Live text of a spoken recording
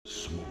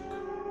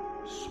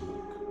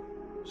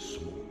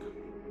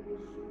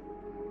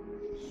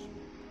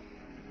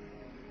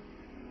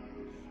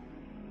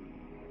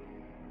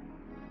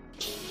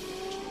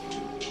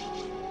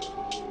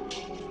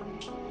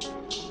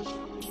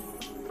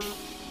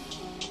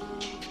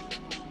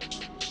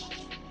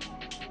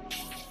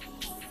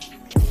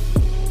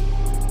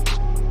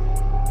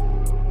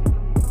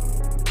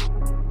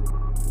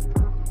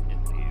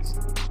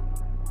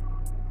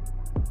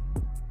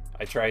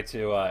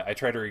I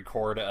tried to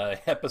record a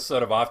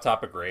episode of Off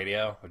Topic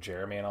Radio with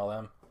Jeremy and all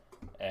them,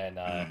 and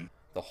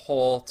the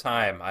whole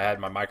time I had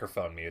my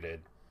microphone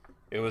muted.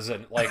 It was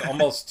like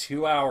almost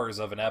 2 hours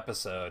of an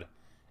episode,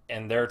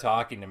 and they're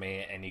talking to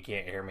me, and you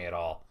can't hear me at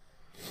all.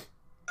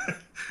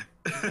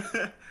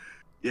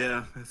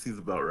 Yeah, that seems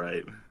about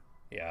right.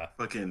 Yeah,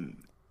 Fucking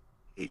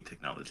hate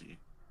technology.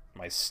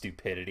 my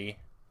stupidity.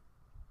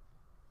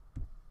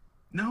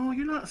 No,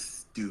 you're not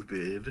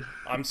stupid.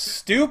 I'm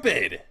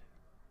stupid.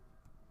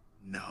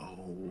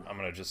 No. I'm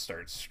gonna just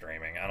start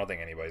streaming. I don't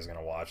think anybody's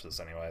gonna watch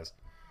this anyways.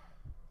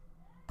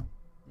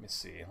 Let me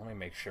see. Let me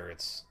make sure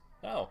it's...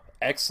 Oh,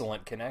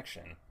 excellent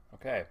connection.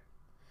 Okay.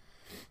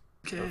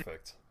 Okay.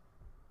 Perfect.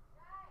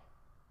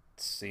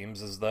 It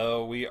seems as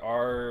though we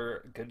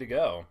are good to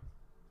go.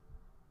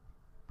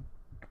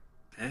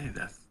 Hey,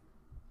 that's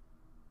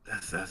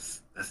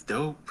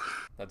dope.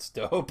 That's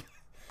dope.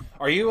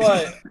 Are you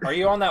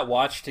on that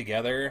Watch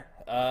Together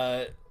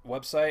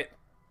website?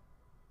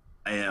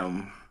 I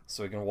am.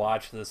 So we can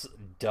watch this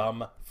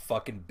dumb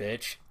fucking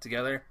bitch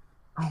together?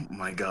 Oh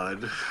my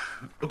god.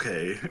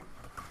 Okay.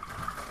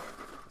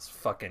 This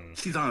fucking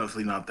She's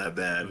honestly not that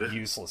bad.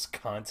 useless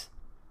cunt.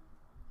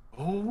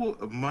 Oh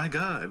my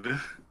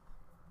god.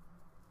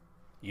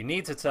 You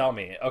need to tell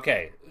me.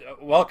 Okay,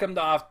 welcome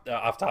to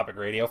Off Topic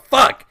Radio.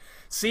 Fuck!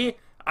 See?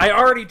 I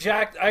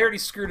already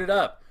screwed it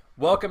up.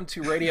 Welcome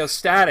to Radio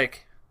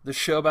Static, the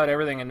show about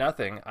everything and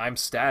nothing. I'm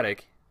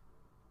Static.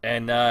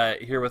 And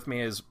here with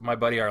me is my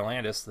buddy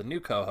Arlandis, the new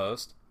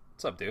co-host.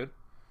 What's up, dude?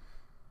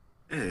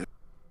 Hey,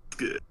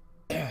 good.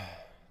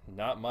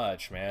 Not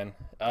much, man.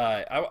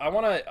 I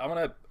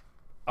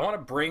wanna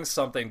bring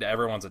something to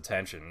everyone's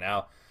attention.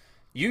 Now,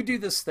 you do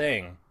this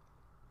thing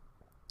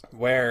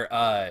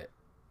where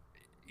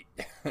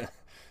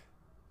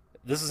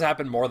this has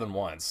happened more than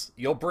once.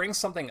 You'll bring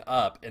something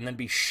up and then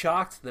be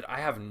shocked that I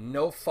have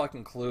no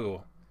fucking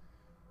clue,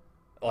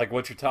 like,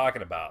 what you're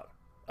talking about.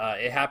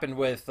 It happened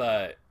with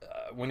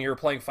when you were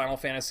playing Final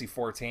Fantasy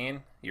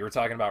XIV. You were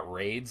talking about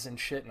raids and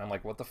shit, and I'm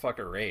like, what the fuck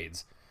are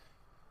raids?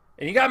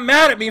 And you got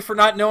mad at me for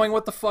not knowing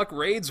what the fuck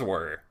raids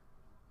were.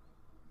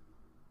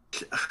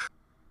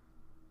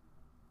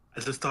 I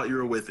just thought you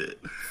were with it.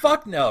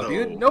 Fuck no,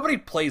 dude. Nobody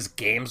plays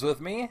games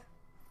with me.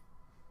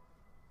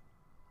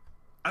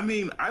 I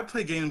mean, I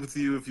play games with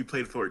you if you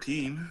played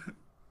 14.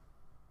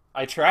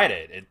 I tried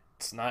it.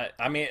 It's not...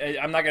 I mean,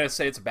 I'm not going to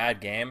say it's a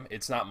bad game.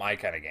 It's not my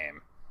kind of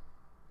game.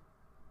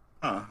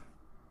 Huh.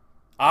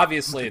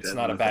 Obviously, it's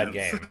not a bad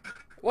game.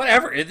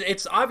 Whatever.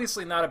 It's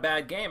obviously not a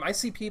bad game. I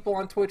see people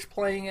on Twitch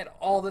playing it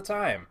all the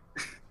time.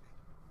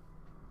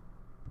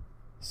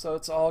 So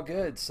it's all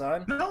good,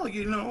 son. No,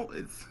 you know,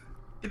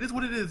 it is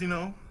what it is, you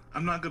know.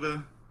 I'm not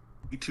gonna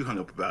be too hung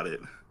up about it.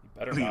 You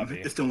better I mean, not be.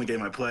 it's the only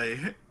game I play,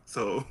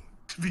 so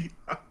to be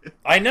honest.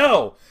 I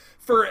know!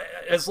 For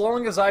as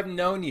long as I've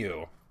known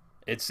you,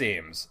 it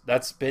seems,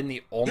 that's been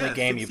the only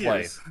game you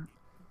played.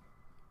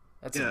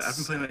 I've been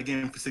playing that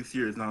game for 6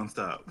 years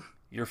nonstop.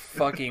 You're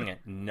fucking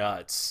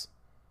nuts.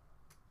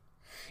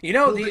 You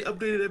know, they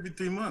update it every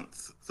 3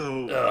 months,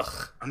 so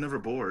Ugh. I'm never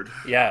bored.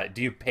 Yeah,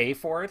 do you pay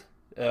for it?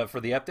 For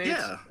the updates?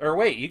 Yeah. Or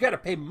wait, you gotta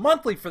pay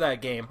monthly for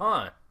that game,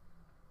 huh?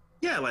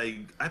 Yeah, like,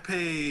 I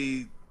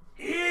pay...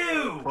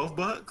 Ew!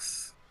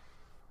 $12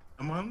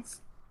 a month.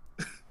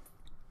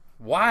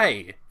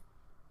 Why?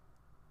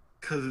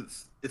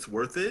 Because it's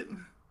worth it.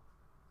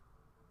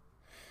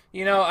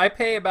 You know, I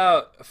pay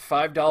about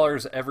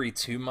 $5 every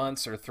 2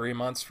 months or 3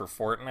 months for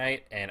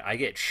Fortnite, and I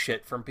get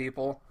shit from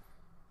people.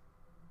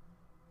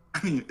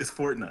 I mean, it's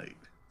Fortnite.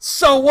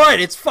 So what?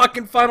 It's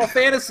fucking Final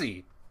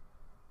Fantasy!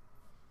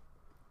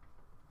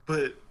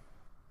 But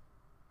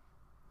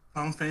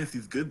Final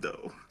Fantasy's good,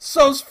 though.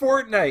 So's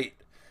Fortnite!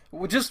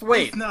 Well, just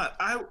wait. It's not.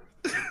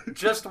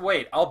 Just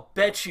wait. I'll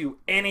bet you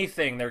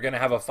anything they're gonna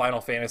have a Final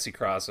Fantasy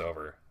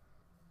crossover.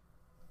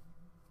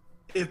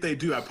 If they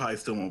do, I probably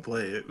still won't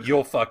play it.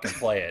 You'll fucking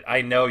play it.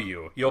 I know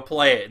you. You'll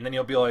play it, and then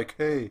you'll be like,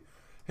 hey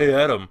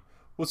Adam,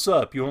 what's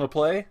up? You wanna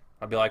play?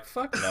 I'll be like,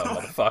 fuck no,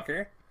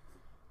 motherfucker.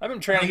 I've been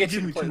trying to get you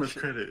to play too much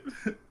credit.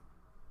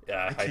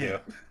 Yeah, I do.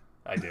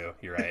 I do.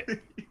 You're right.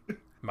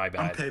 My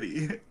bad. I'm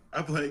petty.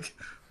 I'm like,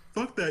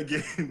 fuck that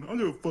game. I don't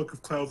give a fuck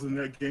if Cloud's in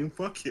that game.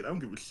 Fuck it. I don't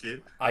give a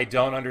shit. I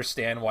don't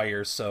understand why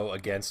you're so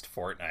against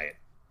Fortnite.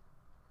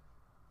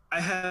 I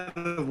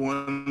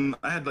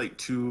had like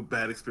 2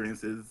 bad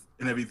experiences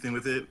and everything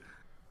with it.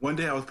 One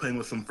day I was playing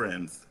with some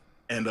friends,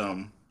 and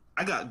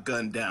I got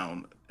gunned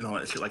down and all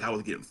that shit. Like, I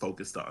was getting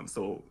focused on.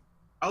 So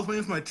I was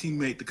waiting for my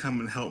teammate to come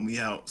and help me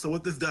out. So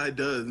what this guy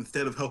does,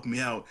 instead of helping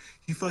me out,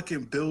 he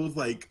fucking builds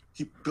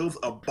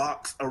a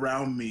box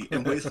around me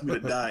and waits for me to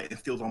die and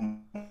steals all my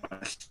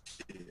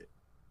shit.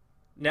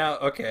 Now,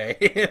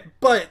 okay,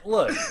 but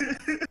look,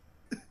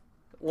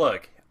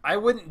 I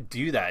wouldn't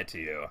do that to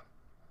you.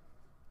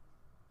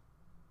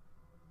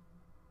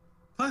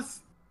 Plus,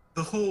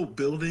 the whole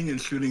building and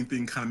shooting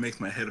thing kind of makes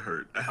my head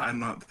hurt. I'm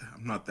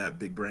not that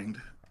big brained.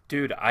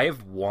 Dude,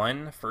 I've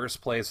won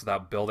first place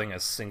without building a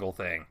single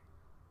thing.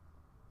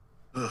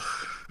 Ugh.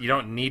 You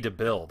don't need to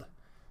build.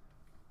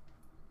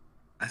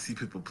 I see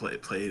people play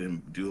it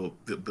and build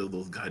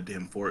those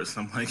goddamn forests.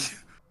 I'm like,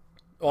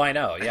 Well, I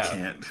know, I yeah.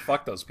 can't.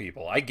 Fuck those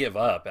people. I give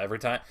up every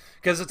time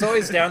because it's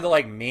always down to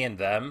like me and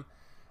them.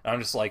 I'm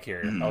just like,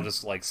 here, I'll Mm,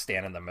 just like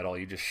stand in the middle.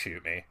 You just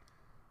shoot me.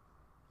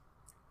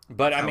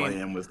 But that's I how I mean,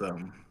 am with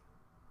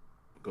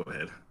Go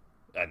ahead.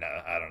 I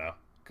know, I don't know.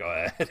 Go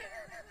ahead.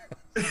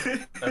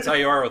 That's how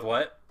you are with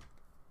what?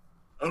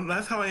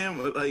 That's how I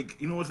am. Like,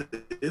 you know what?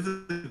 It is a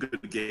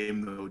good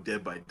game though.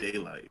 Dead by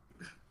Daylight.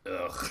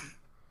 Ugh.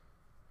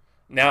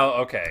 Now,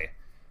 okay.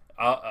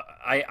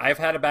 I've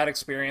had a bad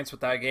experience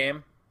with that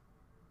game,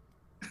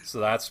 so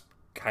that's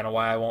kind of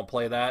why I won't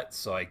play that.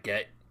 So I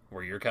get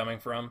where you're coming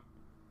from.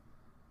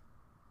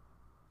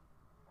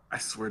 I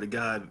swear to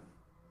God,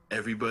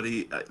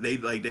 everybody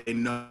they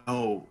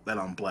know that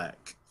I'm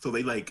black, so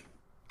they like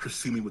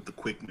pursue me with the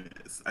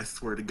quickness. I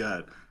swear to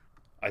God.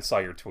 I saw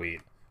your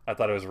tweet. I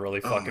thought it was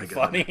really Oh fucking my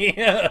God. funny.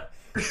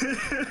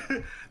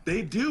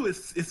 They do.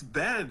 It's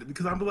bad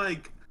because I'm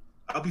like,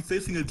 I'll be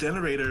facing a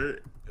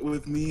generator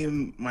with me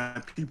and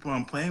my people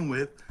I'm playing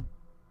with,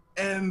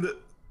 and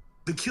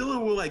the killer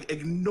will like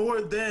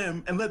ignore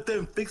them and let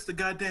them fix the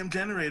goddamn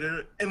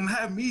generator and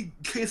have me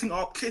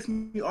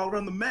chasing me all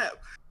around the map.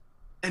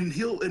 And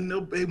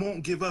they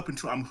won't give up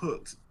until I'm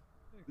hooked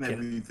and can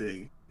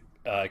everything.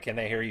 can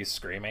they hear you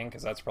screaming?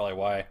 Because that's probably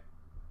why.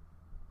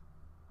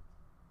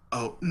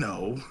 Oh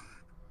no.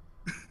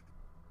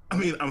 I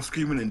mean, I'm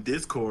screaming in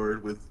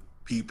Discord with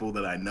people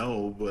that I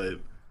know, but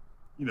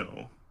you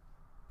know,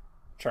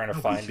 Trying to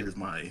nobody find. hears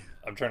my.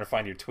 I'm trying to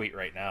find your tweet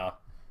right now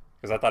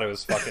because I thought it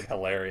was fucking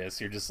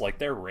hilarious. You're just like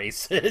they're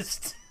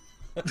racist.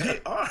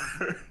 They are.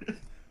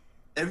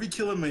 Every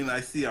killer main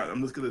I see,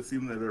 I'm just gonna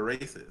assume that they're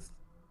racist.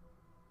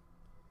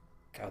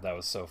 God, that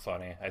was so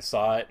funny. I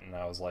saw it and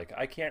I was like,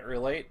 I can't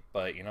relate,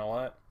 but you know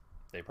what?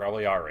 They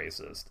probably are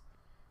racist.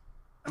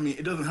 I mean,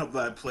 it doesn't help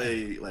that I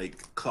play like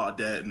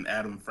Claudette and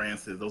Adam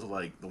Francis. Those are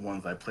like the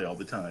ones I play all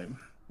the time.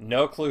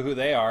 No clue who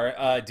they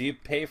are. Do you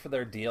pay for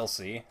their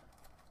DLC?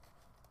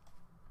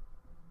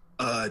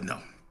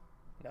 No.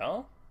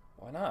 No?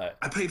 Why not?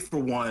 I paid for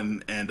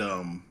one, and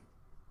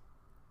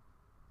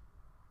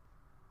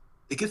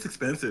it gets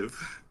expensive,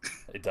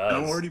 It and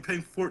I'm does. already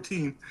paying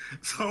 14.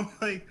 So I'm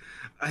like,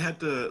 I had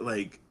to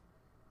like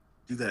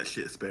do that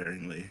shit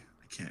sparingly.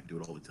 I can't do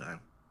it all the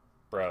time.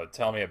 Bro,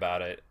 tell me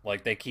about it.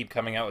 Like they keep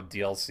coming out with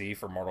DLC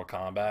for Mortal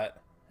Kombat,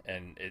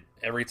 and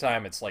every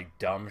time it's like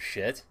dumb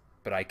shit,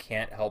 but I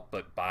can't help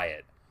but buy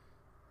it.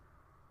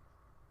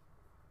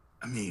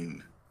 I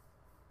mean,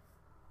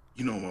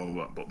 you know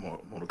more about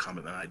Mortal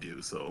Kombat than I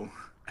do, so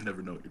I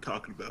never know what you're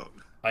talking about.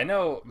 I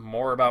know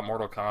more about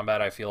Mortal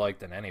Kombat, I feel like,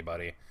 than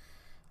anybody.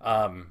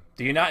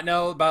 Do you not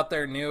know about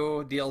their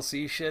new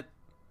DLC shit?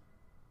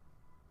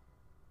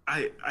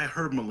 I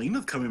heard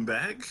Melina's coming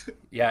back.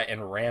 Yeah,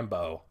 and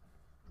Rambo.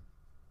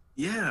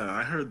 Yeah,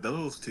 I heard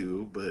those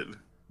two, but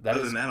That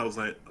other is than that, I was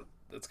like,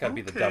 that's got to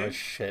be the okay. dumbest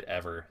shit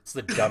ever. It's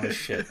the dumbest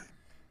shit.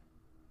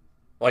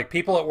 Like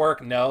people at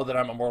work know that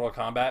I'm a Mortal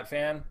Kombat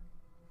fan,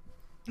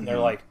 and they're Hmm.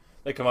 like,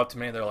 they come up to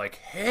me and they're like,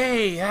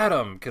 "Hey,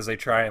 Adam," because they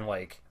try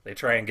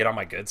and get on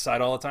my good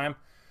side all the time.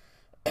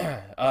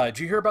 Did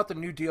you hear about the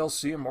new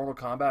DLC in Mortal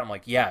Kombat? I'm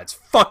like, yeah, it's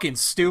fucking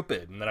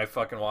stupid, and then I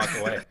fucking walk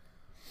away.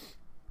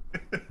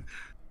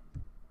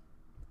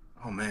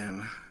 Oh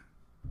man,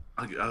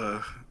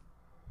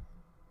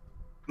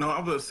 no, I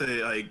would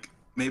say like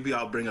maybe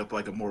I'll bring up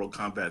like a Mortal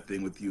Kombat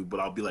thing with you, but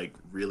I'll be like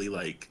really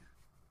like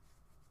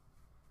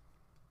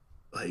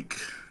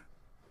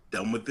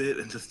done with it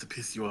and just to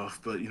piss you off.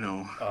 But you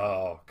know,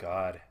 Oh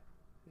God,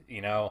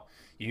 you know,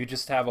 you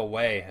just have a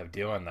way of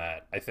doing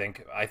that.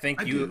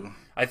 I do.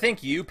 I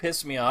think you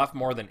piss me off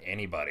more than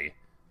anybody,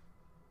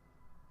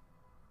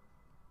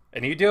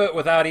 and you do it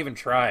without even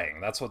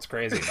trying. That's what's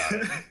crazy about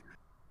it.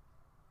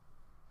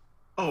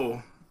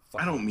 Oh,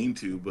 I Fucking don't mean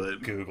to,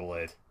 but Google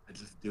it. I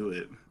just do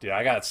it. Dude,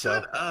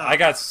 Shut I up.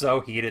 got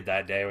so heated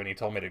that day when he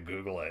told me to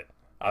Google it.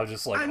 I was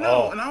just like, I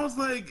know,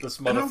 "Oh, this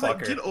and I was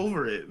like, motherfucker." get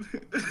over it.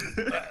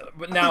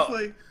 But I was now,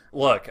 like,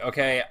 look,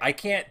 okay, I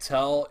can't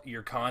tell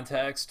your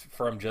context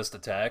from just a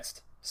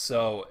text.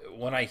 So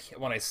when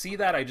I see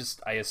that,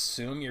 I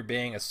assume you're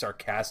being a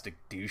sarcastic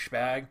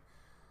douchebag.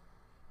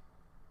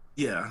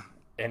 yeah,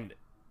 And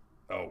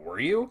oh, were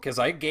you? Because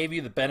I gave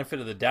you the benefit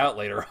of the doubt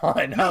later on.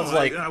 I no, was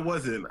like, I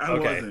wasn't. I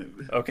okay,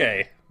 wasn't.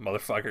 okay,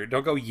 motherfucker,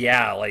 don't go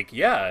yeah, like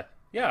yeah,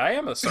 yeah, I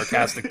am a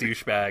sarcastic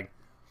douchebag.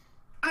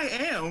 I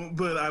am,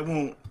 but I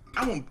won't.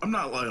 I won't. I'm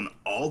not lying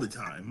all the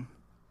time.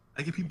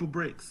 I give people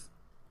breaks.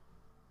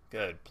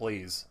 Good,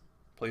 please,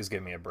 please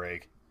give me a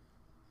break.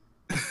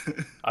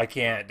 I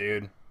can't,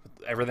 dude.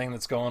 Everything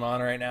that's going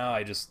on right now,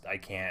 I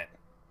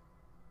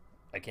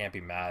can't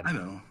be mad. I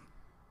know.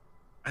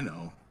 I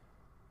know.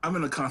 I'm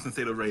in a constant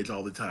state of rage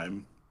all the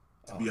time,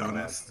 to Oh be god,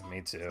 honest.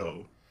 me too.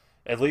 So,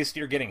 At least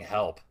you're getting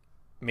help.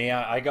 Me,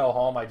 I go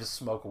home, I just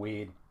smoke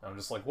weed. I'm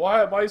just like,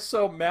 why am I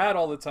so mad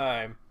all the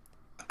time?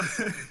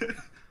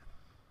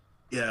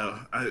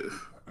 yeah.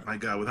 My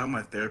God, without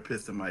my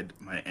therapist and my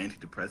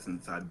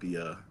antidepressants, I'd be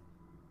a.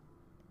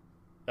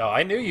 Oh,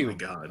 I knew Oh my you.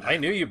 God. I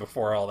knew you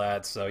before all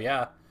that, so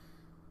yeah.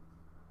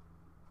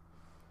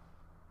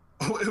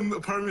 Oh, and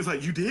part of me is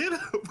like, you did?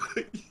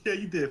 Yeah,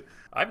 you did.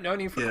 I've known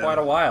you for Yeah, quite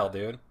a while,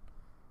 dude.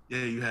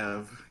 yeah, you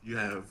have. You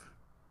have.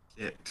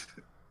 It.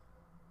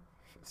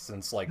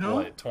 Since like No.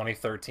 what,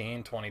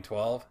 2013,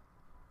 2012?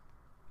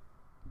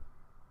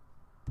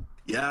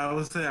 Yeah, I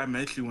would say I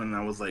met you when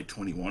I was like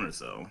 21 or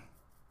so.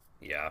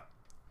 Yeah.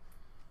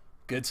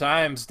 Good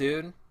times,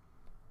 dude.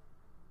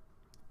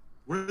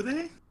 Were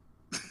they?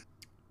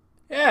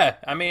 Yeah,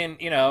 I mean,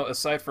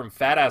 aside from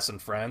Fat Ass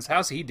and Friends,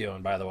 how's he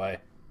doing, by the way?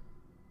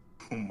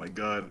 Oh my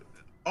god.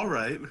 All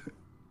right.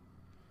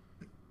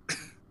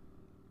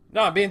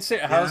 No, I'm being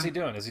serious. How's Yeah. he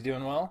doing? Is he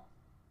doing well?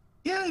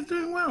 Yeah, he's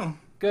doing well.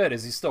 Good.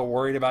 Is he still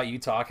worried about you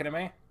talking to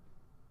me?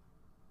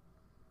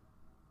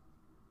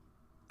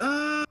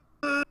 Uh,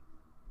 uh,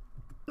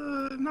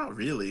 not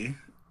really.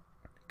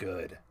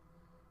 Good.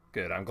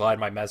 Good. I'm glad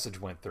my message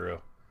went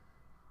through.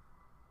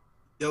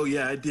 Oh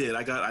yeah, I did.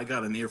 I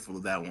got an earful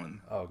of that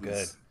one. Oh, It good.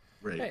 was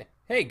great.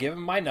 Hey, give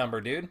him my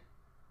number, dude.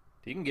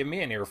 He can give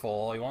me an earful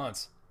all he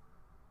wants.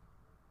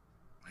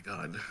 My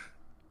God,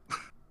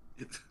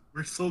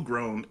 we're so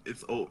grown.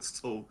 It's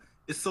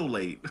so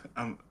late.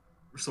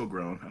 We're so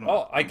grown.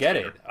 Oh, I don't get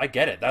care. it. I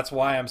get it. That's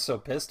why I'm so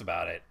pissed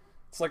about it.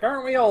 It's like,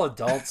 aren't we all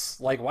adults?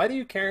 Like, why do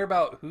you care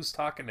about who's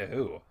talking to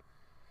who?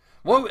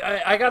 Well,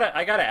 I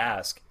gotta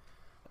ask.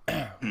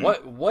 Hmm.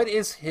 What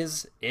is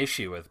his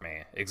issue with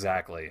me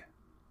exactly?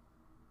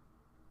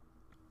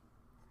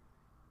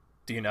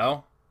 Do you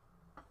know?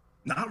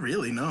 Not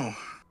really. No.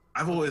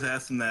 I've always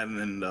asked him that,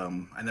 and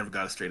then I never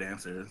got a straight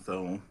answer.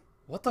 So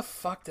What the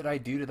fuck did I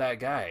do to that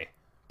guy?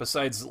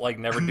 Besides, like,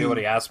 never I do what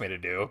mean, he asked me to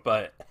do,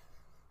 but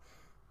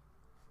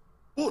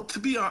well, to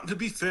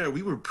be fair,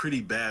 we were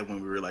pretty bad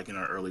when we were like in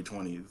our early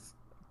 20s.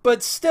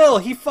 still,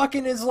 he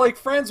fucking is like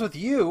friends with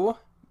you,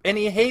 and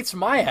he hates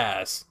my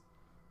ass.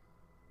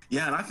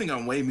 Yeah, and I think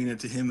I'm way meaner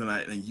to him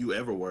than you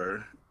ever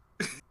were.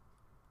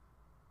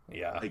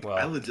 Yeah, Like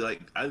I well, legit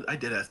like I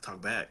did ask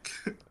talk back.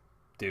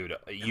 dude,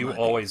 And you like,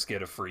 always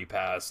get a free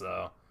pass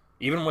though.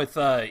 Even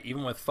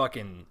with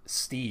fucking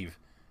Steve.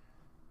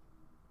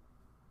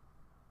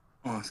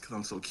 oh, it's because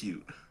I'm so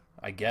cute.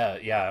 I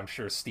get, yeah, I'm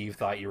sure Steve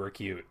thought you were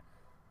cute.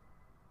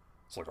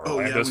 It's like Oh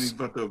yeah, when he's Orlando's.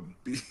 about to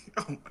be.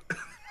 Oh,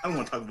 I don't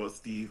want to talk about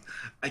Steve.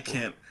 I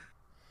can't.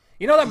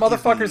 You know that He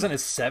gives motherfucker's me, in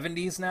his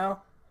 70s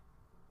now?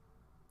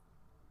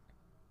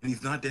 and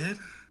he's not dead.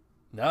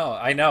 No,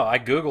 I know. I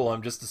Google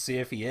him just to see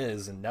if he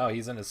is, and no,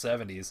 he's in his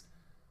 70s.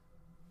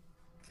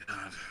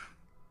 God,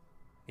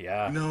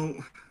 Yeah.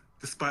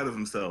 despite of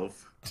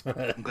himself,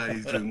 I'm glad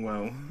he's doing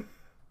well.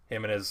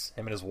 Him and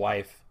his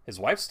wife. His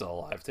wife's still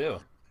alive too.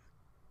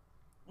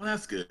 Well,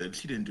 that's good.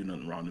 She didn't do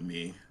nothing wrong to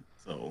me,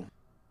 so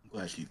I'm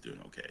glad she's doing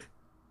okay.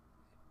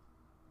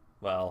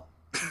 Well,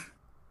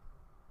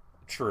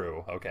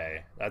 true.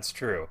 Okay, that's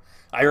true.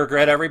 I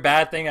regret every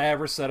bad thing I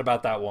ever said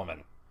about that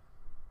woman.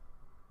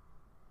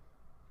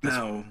 Just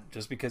Now,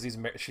 just because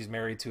she's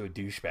married to a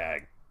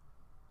douchebag.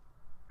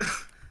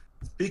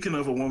 speaking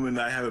of a woman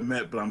that I haven't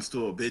met, but I'm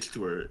still a bitch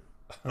to her,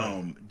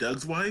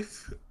 Doug's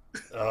wife.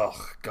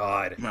 Oh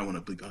God. You might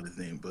want to bleep out his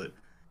name, but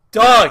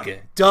Doug.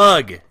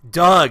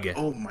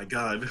 oh my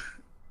God.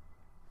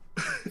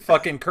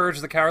 Fucking Courage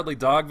the Cowardly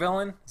Dog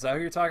villain. Is that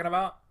who you're talking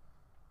about?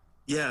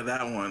 Yeah,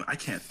 that one. I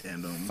can't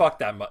stand him. Fuck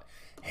that.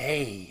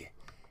 Hey,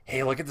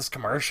 look at this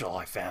commercial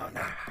I found.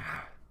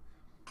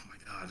 Oh my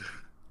God.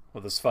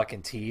 With his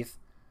fucking teeth.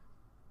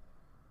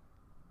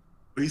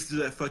 We used to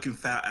do that fucking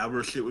Fat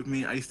Albert shit with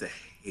me. I used to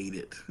hate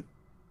it.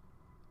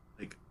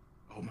 Like,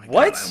 oh my God, I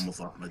What? almost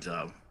lost my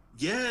job.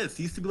 Yes,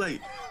 he used to be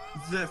like,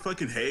 that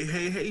fucking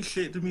hey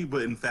shit to me,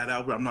 but in Fat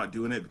Albert, I'm not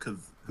doing it because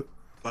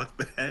fuck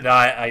that.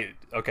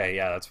 No, okay,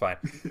 yeah, that's fine.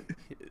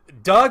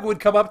 Doug would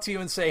come up to you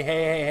and say,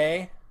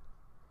 hey.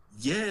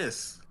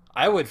 Yes,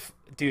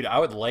 Dude, I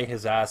would lay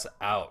his ass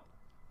out.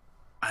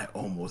 I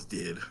almost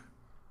did.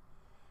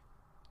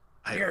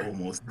 I You're,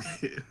 almost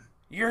did.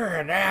 you're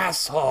an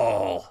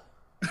asshole.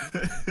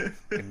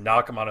 And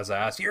knock him on his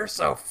ass. You're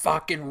so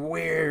fucking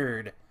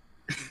weird.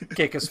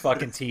 Kick his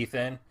fucking teeth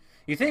in.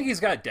 You think he's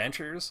got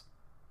dentures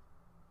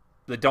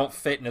that don't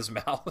fit in his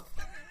mouth?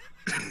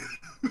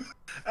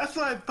 That's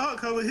what I thought.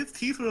 Cause his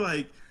teeth were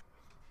like,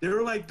 they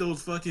were like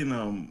those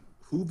fucking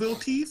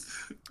Whoville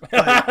teeth.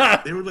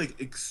 Like, they were like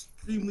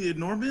extremely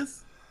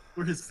enormous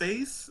for his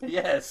face.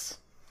 Yes.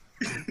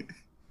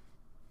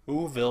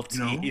 Whoville You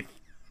know? teeth.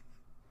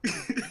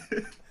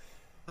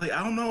 Like,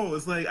 I don't know.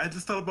 It's like I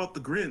just thought about the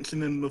Grinch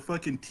and then the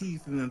fucking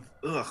teeth and then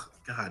ugh,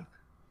 God.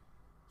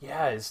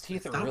 Yeah, his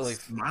teeth are Stop really.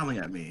 smiling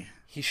at me.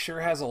 He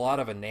sure has a lot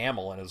of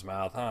enamel in his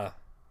mouth, huh?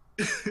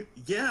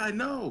 Yeah, I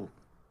know.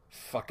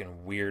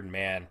 Fucking weird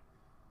man.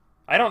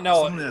 I don't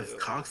know. Someone that's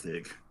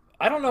toxic.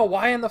 I don't know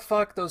why in the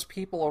fuck those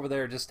people over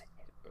there just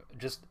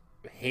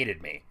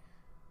hated me.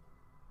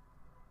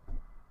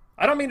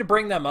 I don't mean to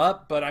bring them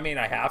up, but I mean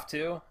I have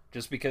to,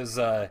 just because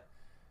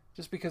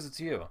it's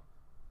you.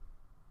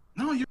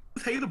 No, you're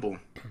hateable.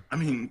 I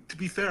mean, to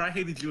be fair, I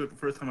hated you at the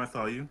first time I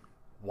saw you.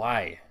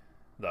 Why,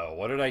 though?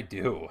 What did I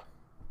do?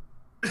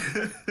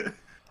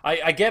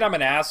 I get I'm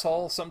an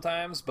asshole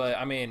sometimes, but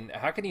I mean,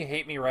 how can you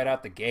hate me right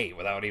out the gate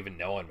without even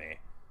knowing me?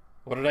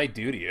 What did I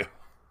do to you?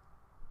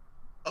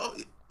 Oh,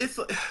 it's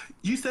like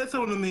you said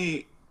something to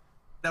me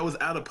that was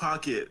out of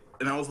pocket,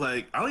 and I was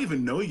like, I don't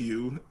even know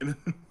you,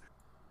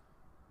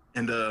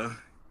 and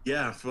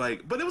yeah, for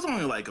like, but it was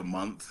only like a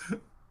month.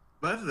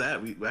 But after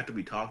that,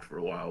 we talked for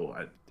a while.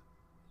 I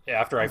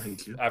don't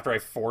hate you. After I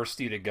forced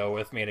you to go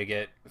with me to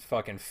get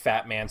fucking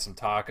Fat Man some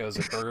tacos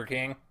at Burger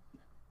King.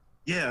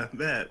 Yeah,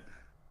 that.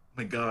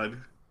 My God.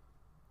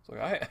 It's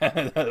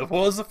like what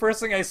was the first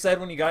thing I said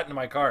when you got into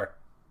my car?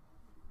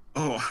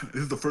 Oh,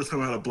 this is the first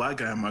time I had a black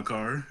guy in my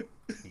car.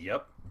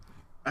 Yep.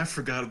 I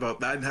forgot about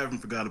that. I haven't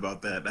forgot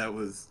about that. That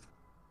was,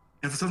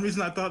 and for some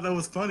reason I thought that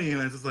was funny, and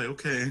I was just like,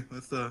 okay,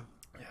 let's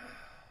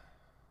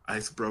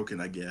ice broken,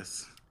 I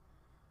guess.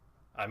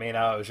 I mean,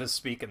 I was just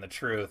speaking the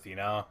truth, you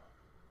know.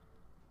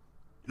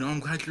 You know, I'm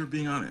glad you're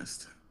being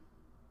honest.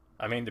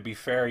 I mean, to be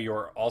fair,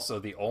 you're also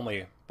the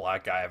only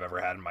black guy I've ever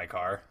had in my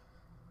car.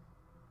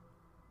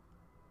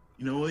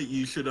 You know what?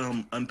 You should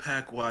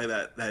unpack why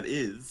that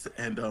is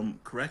and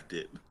correct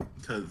it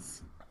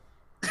because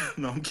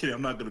no, I'm kidding.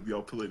 I'm not gonna be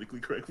all politically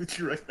correct with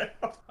you right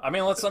now. I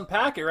mean, let's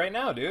unpack it right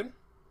now, dude.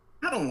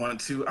 I don't want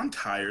to. I'm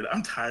tired.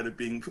 I'm tired of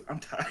being. I'm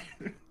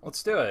tired.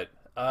 Let's do it.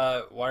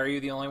 Why are you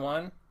the only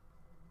one?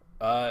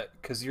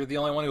 Because you're the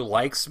only one who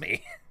likes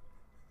me.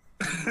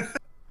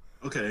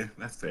 Okay,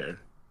 that's fair.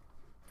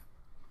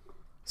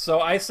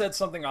 So I said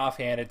something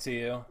offhanded to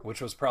you, which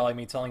was probably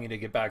me telling you to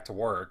get back to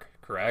work,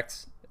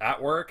 correct?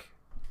 At work?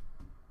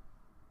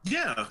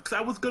 Yeah, because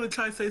I was gonna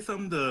try to say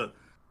something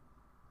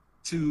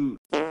to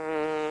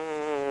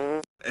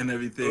and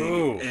everything,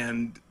 Ooh,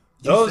 and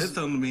you those. said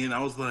something to me, and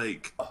I was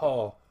like,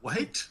 Oh,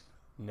 "What?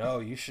 no,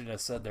 you shouldn't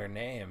have said their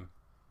name.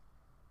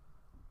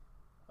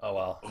 Oh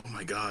well. Oh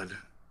my God!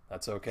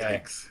 That's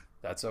okay. Yikes!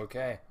 That's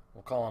okay.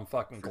 We'll call them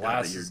fucking Forgot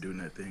that you're glasses. doing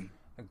that thing.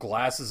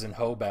 Glasses and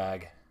hoe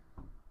bag.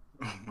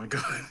 Oh my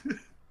God!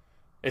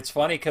 It's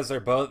funny because they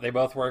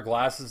both wear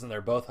glasses and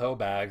they're both hoe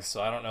bags,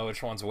 so I don't know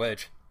which one's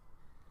which.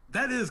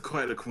 That is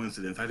quite a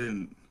coincidence. I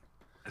didn't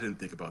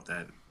think about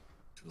that.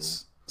 Till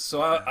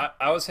So now.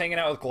 I was hanging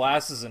out with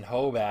glasses and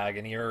hoe bag,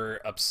 and you're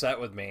upset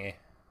with me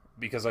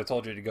because I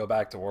told you to go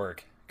back to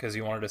work because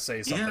you wanted to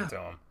say something Yeah, to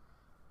him.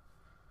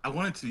 I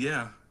wanted to.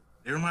 Yeah,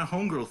 they were my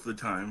homegirls for the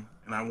time,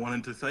 and I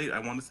wanted to say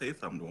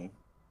something to them.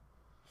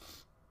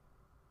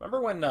 Remember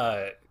when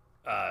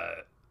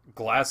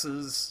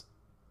glasses?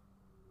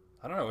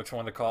 I don't know which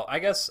one to call. I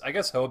guess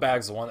hoe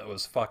bag's the one that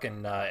was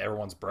fucking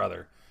everyone's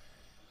brother.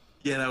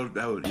 Yeah,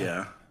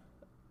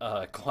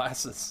 yeah.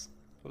 Glasses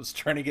was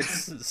trying to get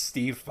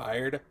Steve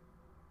fired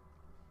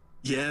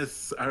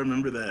Yes, I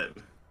remember that.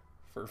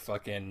 for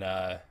fucking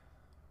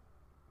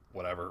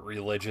whatever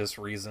religious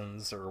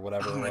reasons or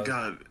whatever Oh it my was.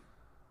 God,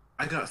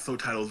 I got so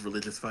tired of those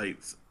religious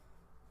fights.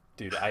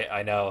 Dude,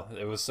 I know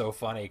it was so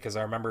funny because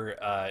I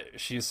remember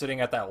she was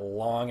sitting at that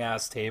long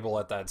ass table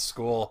at that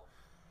school,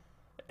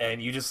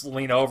 and you just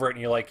lean over it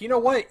and you're like, you know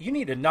what? You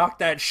need to knock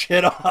that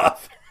shit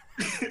off.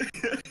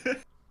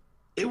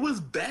 It was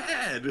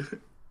bad.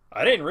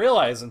 I didn't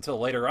realize until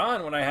later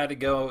on when I had to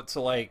go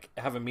to like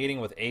have a meeting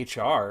with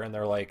HR, and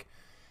they're like,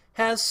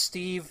 "Has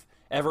Steve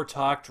ever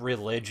talked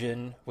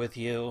religion with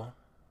you?"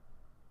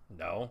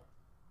 No.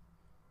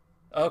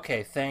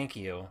 Okay, thank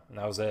you. And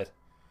that was it.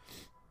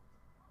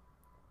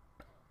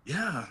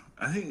 Yeah,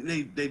 I think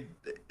they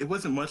it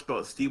wasn't much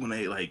about Steve when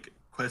they like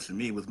questioned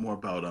me. It was more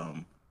about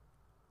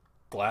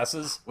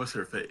Glasses, what's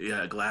her face?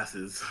 Yeah,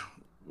 glasses.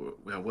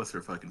 Yeah, what's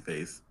her fucking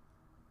face?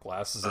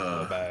 glasses, and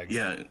hoe bag.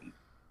 Yeah,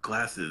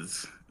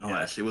 glasses. And all Yeah.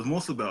 that shit. It was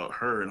mostly about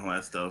her and all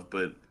that stuff.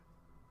 But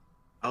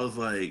I was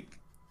like,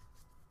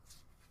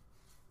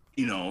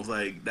 I was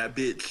like that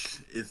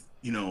bitch is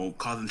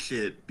causing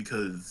shit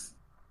because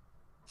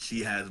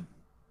she has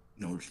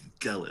she's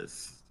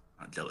jealous.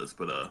 Not jealous,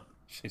 but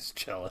She's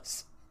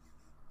jealous.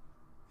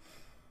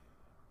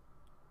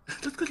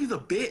 just because she's a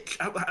bitch.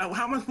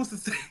 How am I supposed to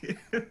say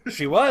it?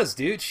 She was,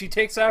 dude. She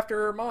takes after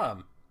her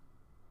mom.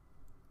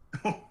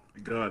 Oh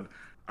my God,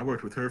 I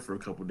worked with her for a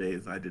couple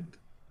days. I did.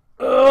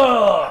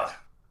 Ugh.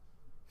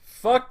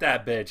 Fuck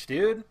that bitch,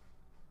 dude.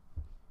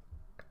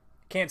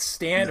 Can't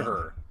stand No.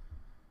 her.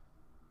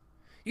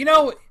 You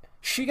know,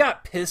 she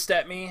got pissed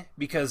at me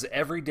because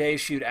every day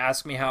she would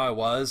ask me how I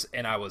was,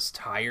 and I was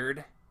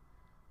tired.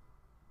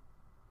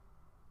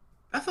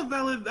 That's a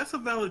valid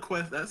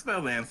question. That's a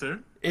valid answer.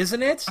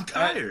 Isn't it? I'm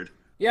tired.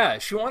 Yeah,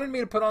 she wanted me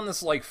to put on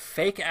this like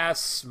fake ass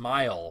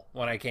smile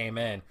when I came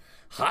in.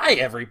 Hi,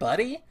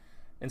 everybody.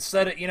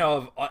 Instead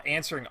of of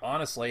answering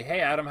honestly, "Hey,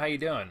 Adam, how you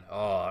doing?"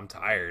 "Oh, I'm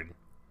tired."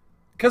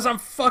 Cause I'm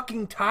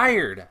fucking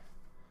tired.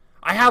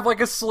 I have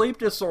like a sleep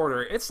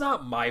disorder. It's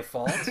not my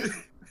fault.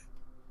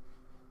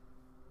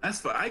 That's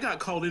fine. I got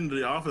called into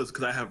the office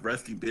because I have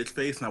resting bitch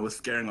face and I was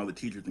scaring all the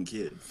teachers and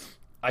kids.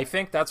 I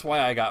think that's why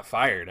I got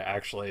fired.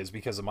 Actually, is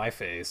because of my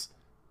face.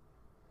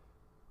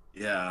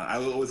 Yeah, I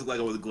always look like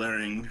I was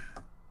glaring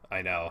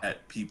I know.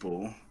 at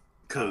people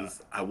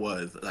because I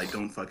was like,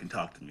 don't fucking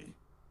talk to me.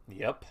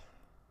 Yep.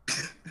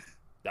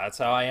 That's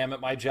how I am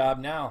at my job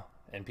now,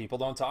 and people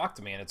don't talk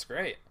to me, and it's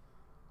great.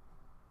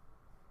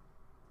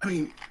 I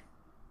mean,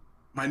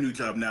 my new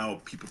job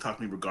now, people talk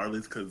to me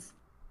regardless because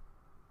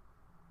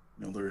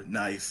they're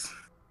nice.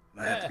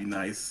 I have to Yeah, be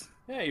nice.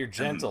 yeah, you're And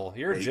gentle.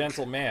 You're a like,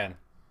 gentle man.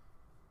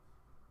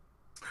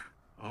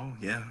 oh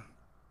yeah,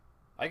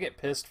 I get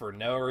pissed for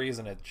no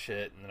reason at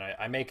shit, and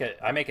I make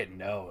it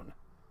known.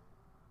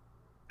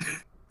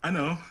 I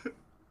know.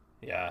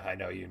 Yeah, I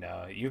know you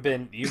know. You've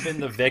been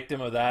the victim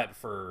of that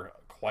for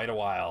quite a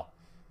while.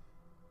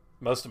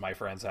 Most of my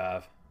friends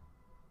have.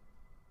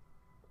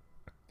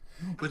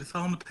 But it's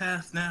all in the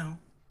past now.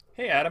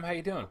 Hey Adam, how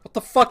you doing? What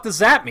the fuck does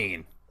that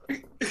mean?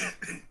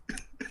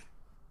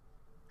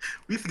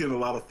 We used to get in a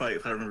lot of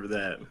fights. I remember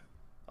that.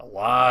 A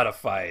lot of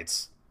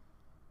fights.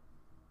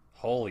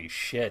 Holy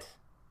shit.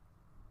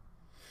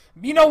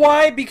 You know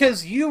why?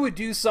 Because you would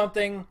do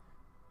something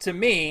to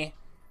me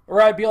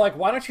where I'd be like,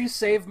 why don't you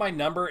save my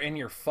number in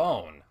your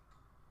phone?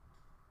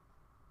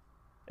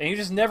 And you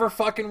just never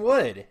fucking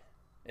would.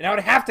 And I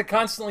would have to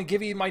constantly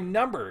give you my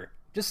number.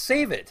 Just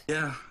save it.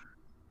 Yeah,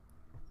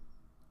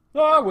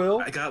 Oh, I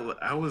will.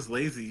 I was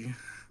lazy.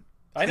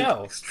 I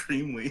know.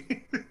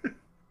 Extremely.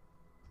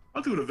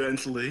 I'll do it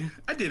eventually.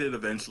 I did it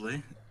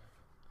eventually.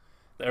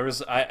 There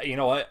was, you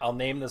know what? I'll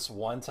name this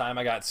one time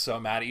I got so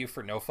mad at you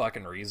for no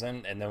fucking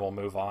reason, and then we'll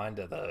move on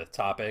to the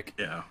topic.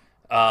 Yeah.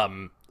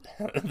 Um,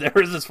 there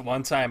was this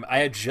one time I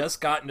had just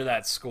gotten to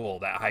that school,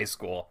 that high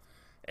school,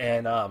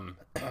 and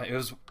it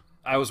was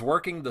I was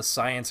working the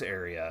science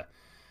area,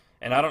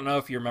 and I don't know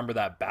if you remember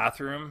that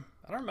bathroom.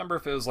 I don't remember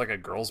if it was like a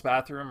girls'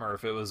 bathroom or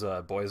if it was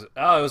a boys.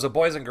 Oh, it was a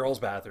boys and girls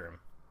bathroom.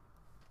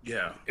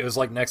 Yeah. It was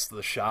like next to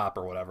the shop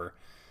or whatever.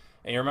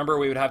 And you remember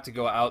we would have to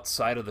go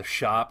outside of the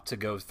shop to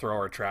go throw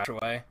our trash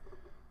away?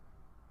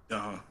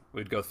 Uh-huh.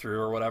 We'd go through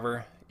or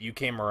whatever. You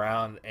came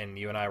around and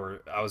I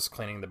was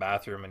cleaning the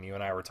bathroom and you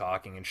and I were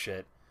talking and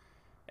shit.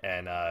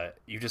 And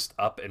you just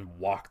up and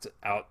walked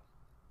out.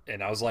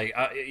 And I was like,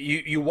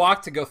 you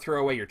walked to go throw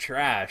away your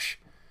trash.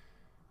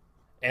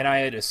 And I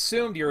had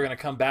assumed you were going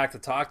to come back to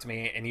talk to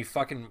me. And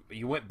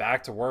you went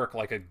back to work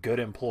like a good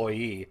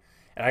employee.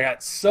 And I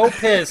got so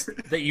pissed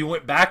that you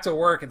went back to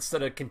work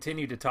instead of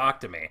continue to talk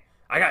to me.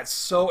 I got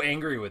so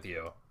angry with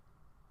you.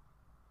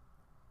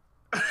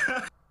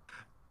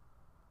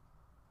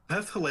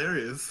 That's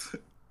hilarious.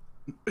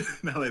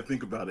 Now that I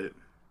think about it.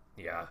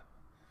 Yeah.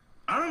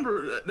 I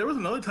remember there was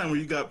another time where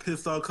you got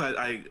pissed off because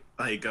I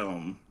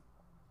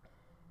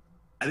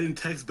didn't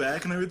text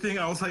back and everything.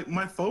 I was like,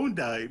 my phone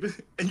died.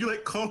 And you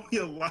like called me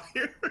a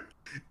liar.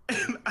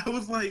 And I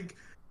was like,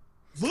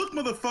 look,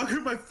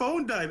 motherfucker, my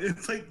phone died. And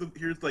it's like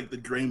here's like the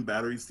drain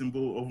battery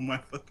symbol over my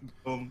fucking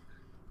phone.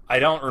 I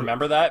don't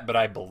remember that, but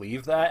I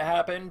believe that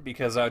happened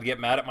because I would get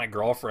mad at my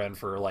girlfriend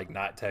for like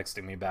not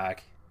texting me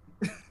back.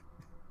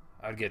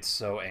 I would get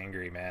so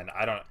angry, man.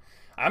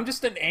 I'm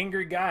just an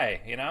angry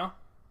guy, you know?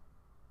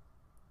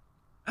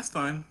 That's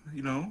fine,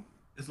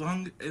 as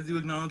long as you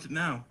acknowledge it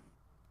now.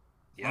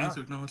 As long Yeah. as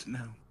you acknowledge it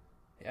now.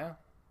 Yeah.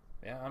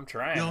 Yeah, I'm We all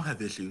trying.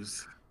 have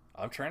issues.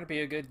 I'm trying to be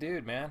a good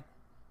dude, man.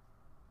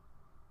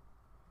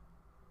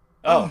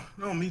 Oh, Oh,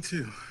 no, me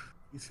too.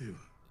 Me too.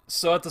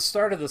 so at the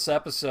start of this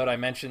episode, I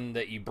mentioned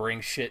that you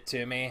bring shit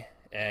to me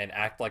and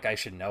act like I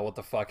should know what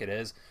the fuck it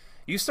is.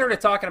 You started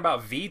talking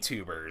about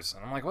VTubers,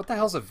 and I'm like, what the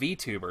hell's a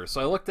VTuber?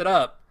 So I looked it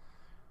up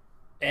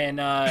and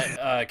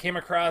came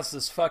across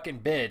this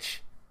fucking bitch.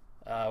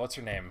 What's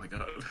her name? Oh my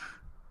god.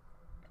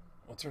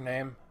 What's her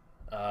name?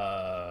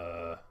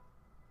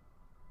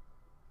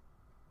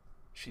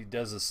 She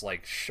does this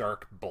like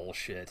shark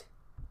bullshit.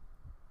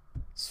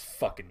 It's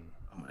fucking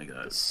Oh my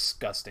god.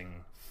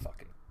 disgusting.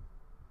 Fucking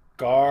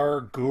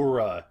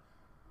Gargura.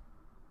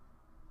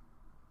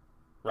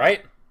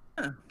 Right?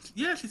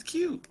 Yeah, she's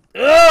cute.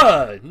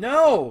 Ugh!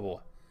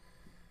 No!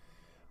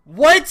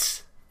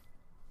 What?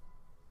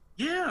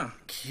 Yeah.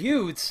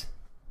 Cute?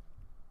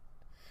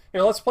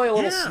 Here, let's play a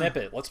little Yeah.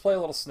 snippet. Let's play a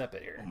little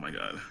snippet here. Oh my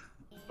god.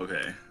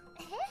 Okay.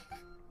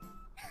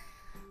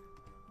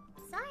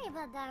 Sorry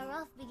about that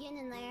rough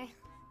beginning there.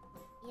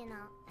 You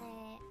know,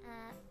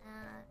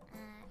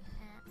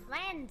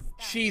 land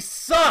stuff. She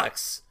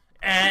sucks!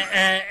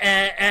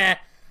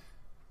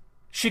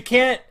 She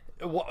can't...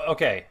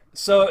 Okay,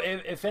 so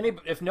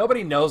if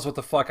nobody knows what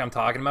the fuck I'm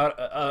talking about,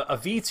 a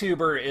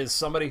VTuber is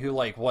somebody who,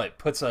 like, what,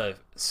 puts a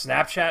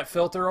Snapchat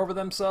filter over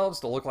themselves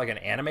to look like an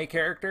anime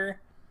character?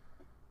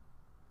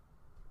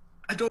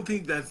 I don't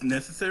think that's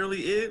necessarily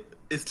it.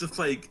 It's just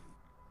like,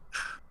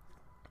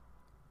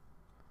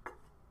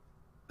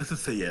 let's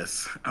just say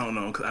yes. I don't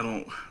know because I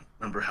don't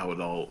remember how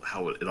it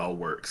all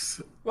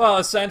works. Well,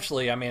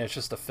 essentially, I mean, it's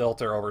just a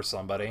filter over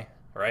somebody,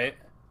 right?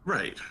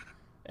 Right.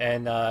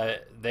 And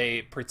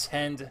they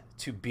pretend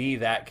to be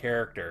that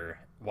character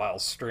while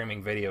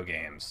streaming video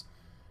games.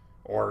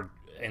 Or,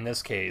 in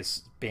this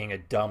case, being a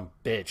dumb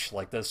bitch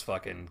like this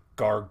fucking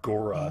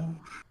Gargura.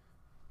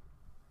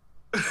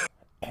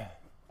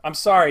 I'm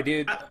sorry,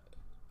 dude.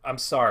 I'm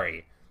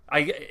sorry.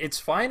 It's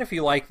fine if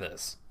you like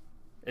this.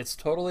 It's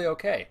totally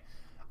okay.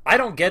 I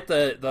don't get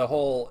the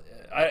whole...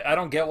 I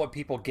don't get what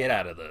people get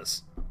out of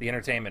this. The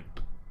entertainment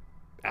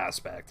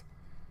aspect.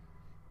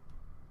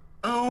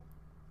 Oh.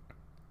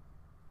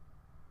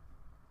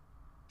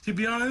 To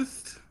be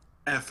honest,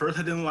 at first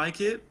I didn't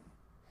like it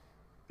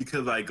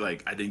because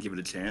like I didn't give it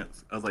a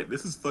chance. I was like,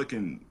 this is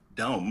fucking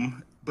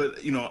dumb.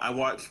 But you know, I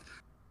watched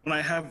when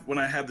I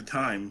had the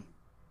time.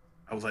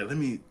 I was like, let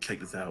me check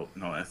this out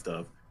and all that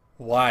stuff.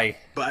 Why?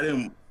 But I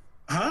didn't.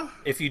 Huh?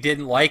 If you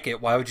didn't like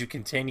it, why would you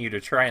continue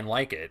to try and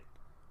like it?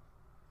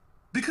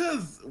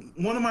 Because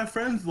one of my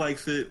friends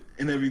likes it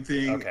and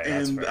everything, Okay,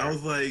 that's and fair. I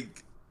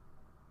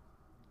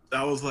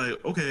was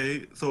like,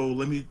 okay, so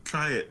let me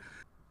try it.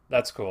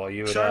 That's cool.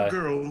 You would, Shark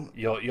Girl,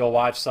 you'll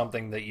watch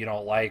something that you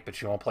don't like,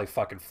 but you won't play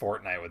fucking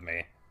Fortnite with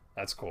me.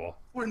 That's cool.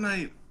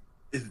 Fortnite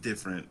is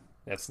different,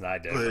 That's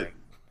not but different.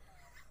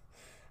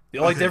 The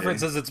only okay,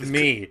 difference is it's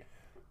me.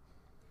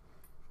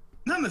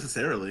 not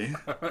necessarily.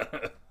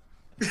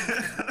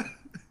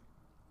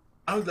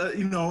 I was,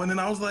 you know, and then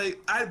I was like,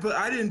 but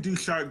I didn't do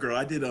Shark Girl.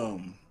 I did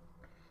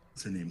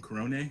what's her name?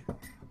 Corone.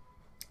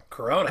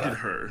 Corona. I did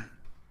her.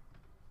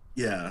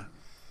 Yeah.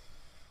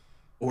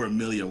 Or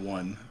Amelia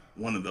one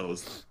of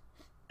those.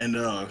 And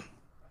I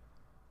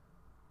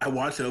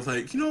watched it. I was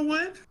like, you know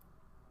what?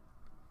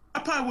 I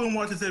probably wouldn't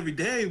watch this every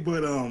day,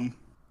 but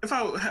if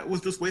I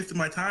was just wasting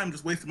my time,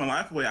 just wasting my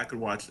life away, I can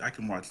watch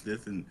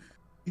this and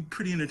be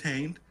pretty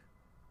entertained.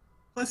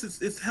 Plus,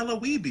 it's hella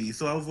weeby,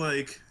 so I was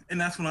like,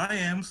 and that's when I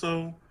am,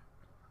 so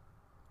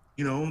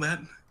you know that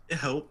it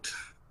helped.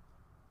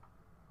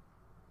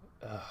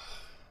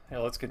 Yeah,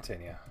 let's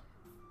continue.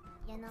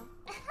 You know?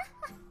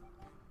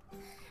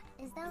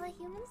 Is that what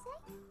humans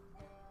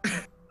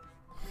say?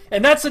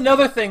 And that's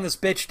another thing this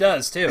bitch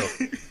does too.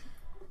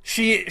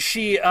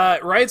 She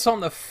writes on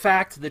the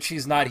fact that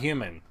she's not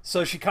human.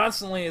 So she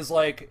constantly is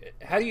like,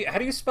 how do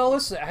you spell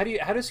this?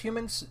 How does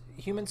humans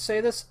say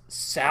this?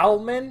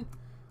 Salmon?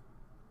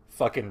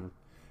 Fucking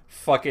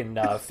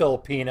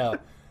Filipino.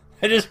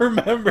 I just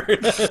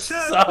remembered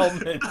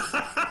salmon.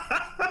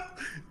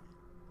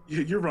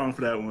 You're wrong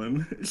for that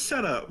one.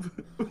 Shut up.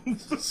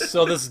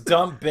 So this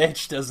dumb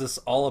bitch does this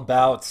all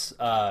about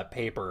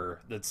paper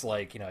that's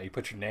like, you know, you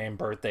put your name,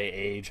 birthday,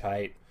 age,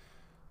 height,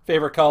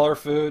 favorite color,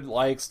 food,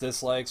 likes,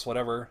 dislikes,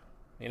 whatever,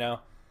 you know.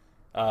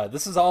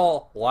 This is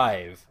all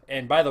live.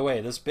 And by the way,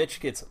 this bitch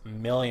gets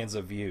millions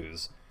of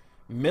views.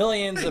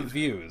 Millions of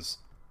views.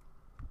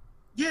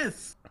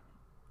 Yes.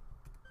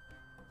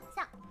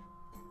 So,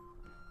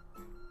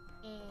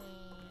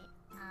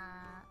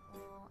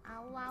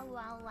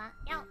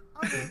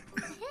 okay.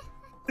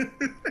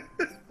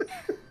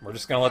 We're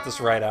just gonna let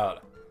this ride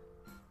out.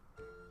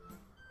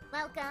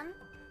 Welcome.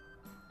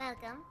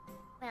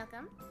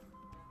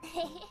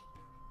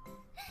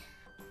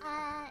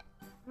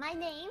 My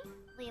name.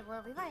 We've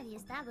already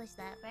established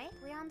that, right?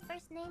 We're on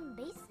first name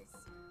basis.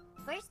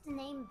 First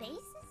name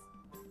basis.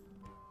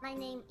 My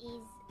name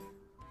is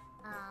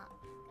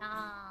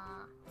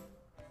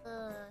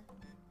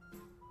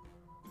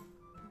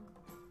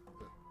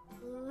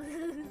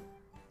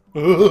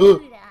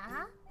Gura.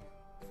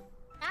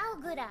 Now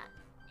Gura.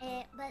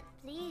 But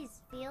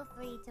please feel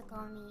free to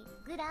call me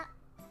Gura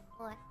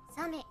or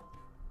Same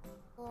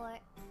or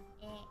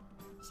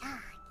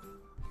Shaki.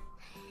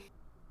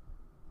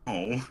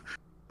 Oh,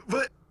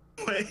 but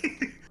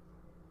wait.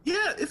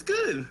 Yeah, it's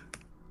good.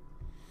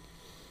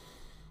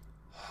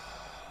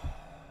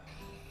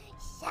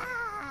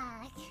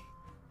 Shak.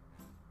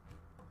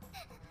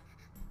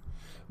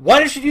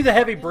 Why does she do the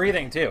heavy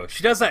breathing too?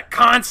 She does that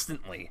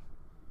constantly.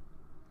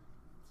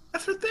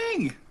 That's her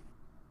thing.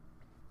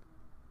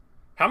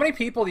 How many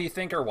people do you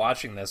think are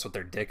watching this with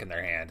their dick in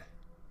their hand?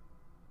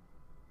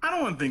 I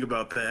don't want to think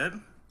about that.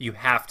 You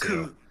have to.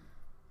 'Cause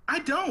I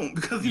don't,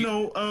 because you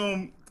know,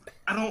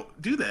 I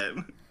don't do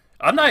that.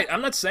 I'm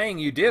not saying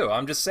you do.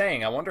 I'm just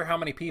saying I wonder how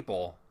many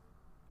people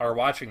are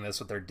watching this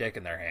with their dick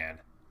in their hand.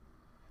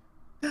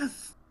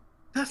 That's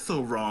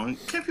so wrong.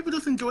 Can't people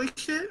just enjoy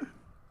shit?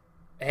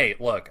 Hey,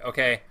 look,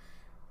 okay?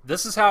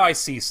 This is how I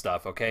see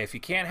stuff, okay? If you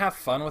can't have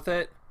fun with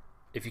it,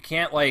 if you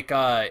can't like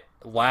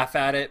laugh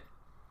at it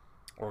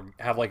or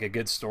have like a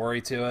good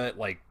story to it,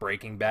 like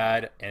Breaking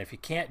Bad, and if you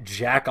can't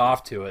jack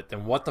off to it,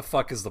 then what the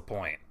fuck is the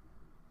point?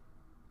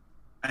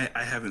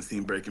 I haven't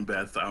seen Breaking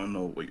Bad, so I don't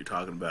know what you're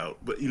talking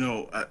about. But you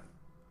know,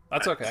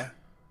 That's okay.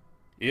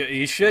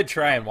 You should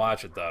try and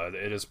watch it though.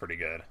 It is pretty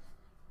good.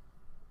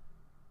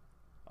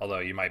 Although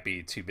you might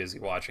be too busy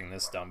watching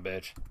this dumb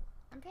bitch.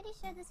 I'm pretty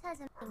sure this has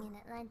a meaning in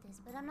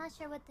Atlantis, but I'm not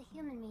sure what the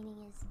human meaning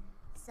is.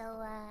 So,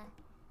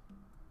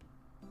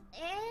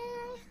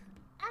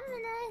 I'm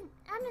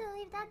gonna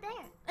leave that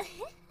there.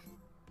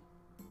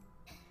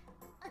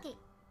 Okay,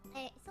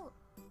 so,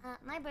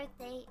 my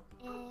birthday,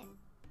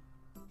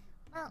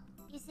 well,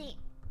 you see,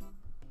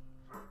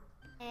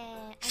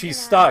 She's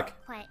stuck.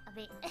 Quite a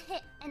bit,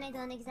 and I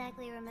don't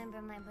exactly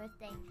remember my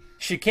birthday.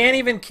 She can't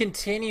even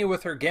continue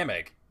with her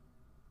gimmick.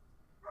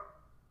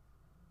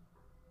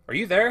 Are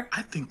you there?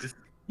 I think this.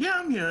 Yeah,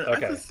 I'm here.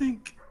 Okay.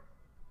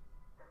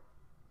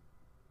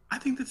 I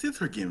think this is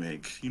her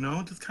gimmick. You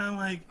know, just kind of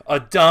like A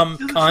dumb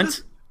Just-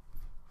 cunt.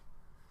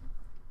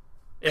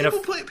 And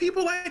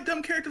people like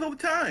dumb characters all the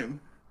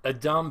time. a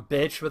dumb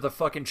bitch with a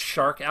fucking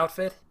shark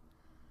outfit.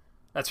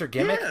 That's her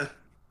gimmick. Yeah.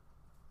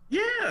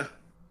 Yeah.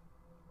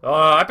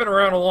 I've been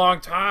around a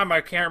long time.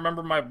 I can't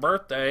remember my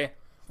birthday.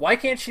 Why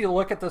can't she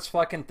look at this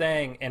fucking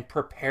thing and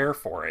prepare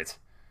for it?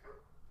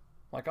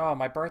 Like, oh,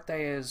 my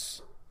birthday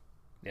is,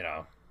 you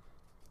know.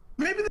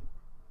 Maybe the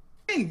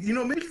thing, you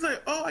know, maybe she's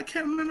like, oh, I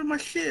can't remember my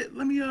shit.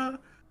 Let me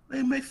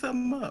make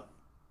something up.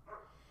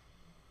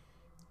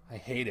 I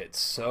hate it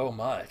so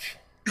much.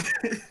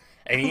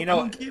 And I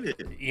don't get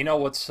it. you know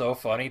what's so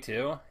funny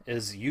too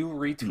is you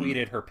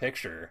retweeted her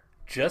picture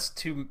just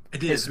to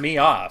piss me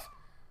off.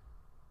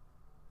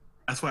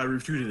 That's why I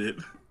retweeted it.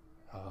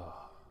 Oh,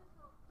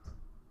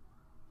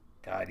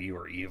 God, you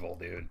were evil,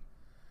 dude.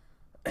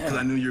 Because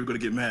I knew you were gonna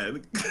get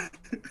mad.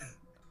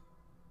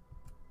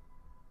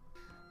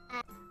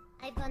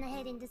 I've gone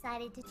ahead and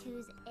decided to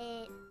choose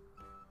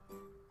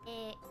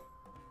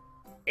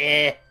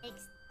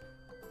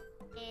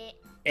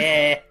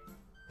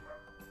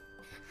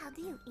how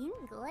do you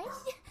English?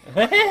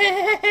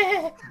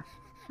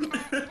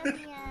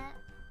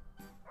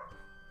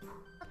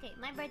 Okay,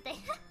 my birthday.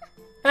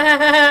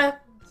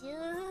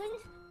 June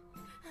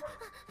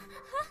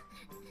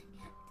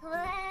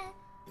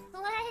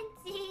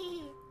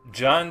 20.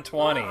 John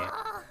 20.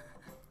 Oh.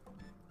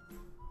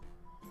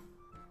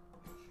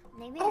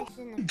 Maybe I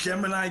shouldn't have.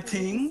 Gemini See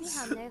Tings.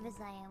 how nervous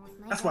I am with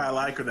my That's why I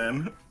like her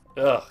then.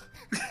 Ugh.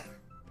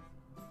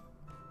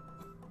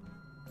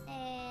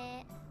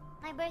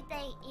 My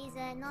birthday is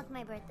not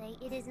my birthday.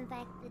 It is in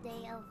fact the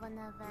day of one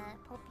of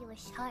popular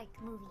shark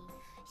movie.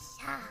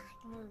 Shark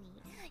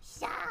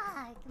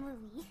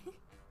movie.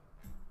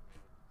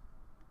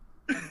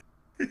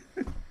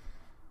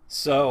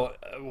 So,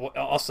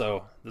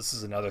 also, this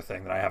is another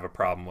thing that I have a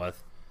problem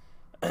with.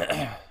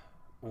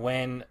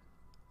 When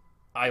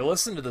I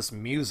listen to this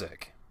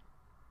music,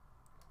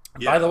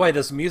 by the way,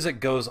 this music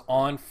goes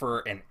on for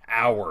an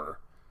hour.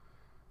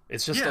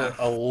 It's just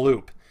a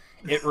loop.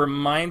 It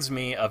reminds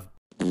me of...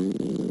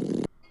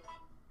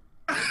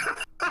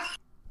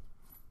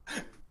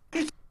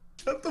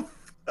 Shut the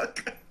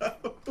fuck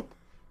up.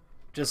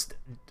 Just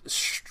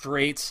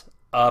straight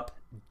up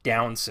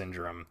Down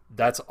syndrome.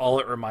 That's all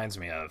it reminds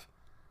me of.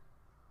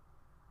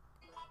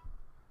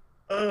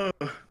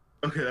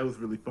 Okay, that was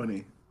really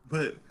funny.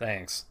 But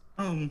Thanks.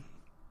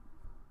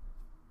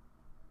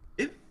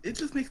 it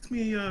just makes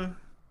me it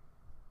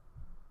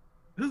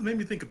just made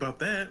me think about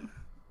that.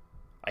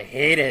 I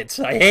hate it.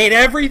 I hate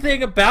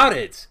everything about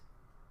it.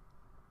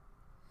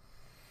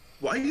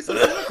 Why are you so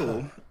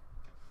cynical?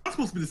 I'm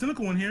supposed to be the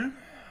cynical one here.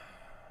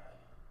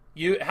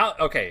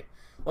 Okay,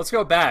 let's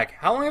go back.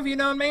 How long have you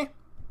known me?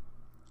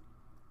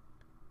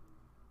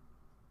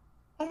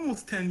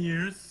 Almost 10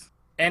 years.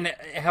 And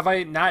have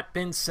I not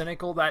been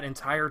cynical that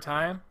entire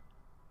time?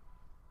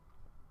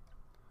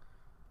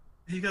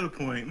 You got a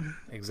point.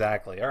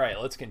 Exactly. All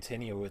right, let's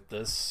continue with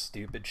this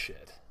stupid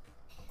shit.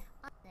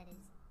 That is.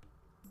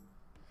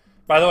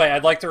 By the way,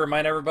 I'd like to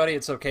remind everybody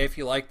it's okay if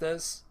you like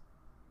this.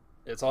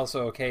 It's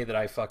also okay that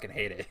I fucking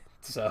hate it.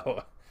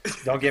 So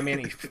don't give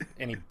me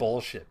any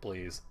bullshit,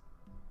 please.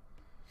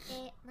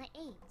 My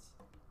age.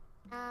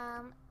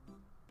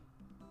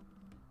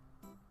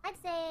 I'd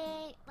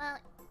say, well,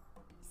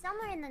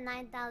 somewhere in the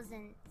 9,000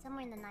 range.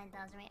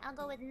 I'll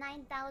go with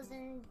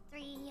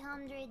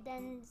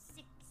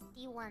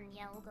 9,361.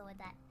 Yeah, we'll go with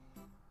that.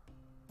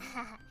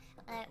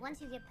 Once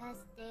you get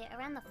past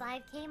around the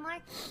 5K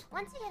mark,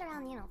 once you get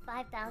around,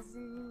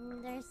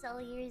 5,000 or so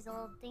years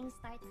old, things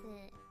starts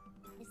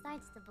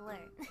to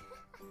blur.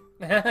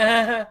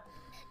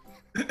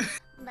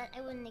 But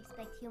I wouldn't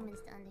expect humans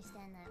to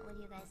understand that. What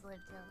do you guys live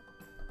till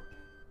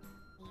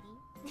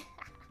 80?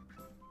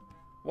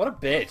 What a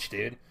bitch,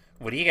 dude.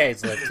 What do you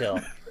guys live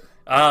till?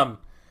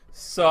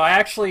 So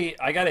I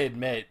gotta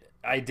admit,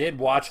 I did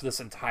watch this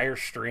entire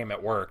stream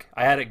at work.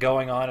 I had it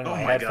going on in my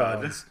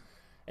headphones. God.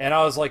 And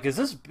I was like,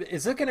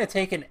 is it gonna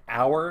take an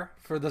hour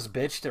for this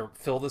bitch to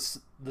fill this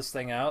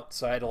thing out?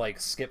 So I had to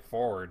like skip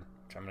forward,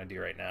 which I'm gonna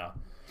do right now.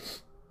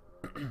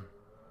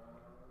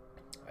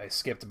 I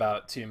skipped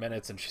about 2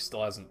 minutes and she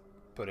still hasn't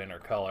put in her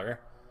color.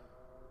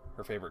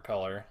 Her favorite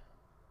color.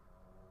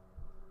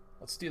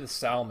 Let's do the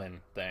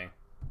salmon thing.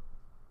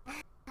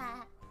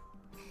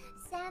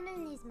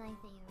 Salmon is my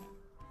favorite.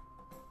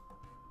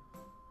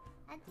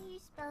 How do you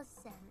spell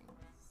salmon?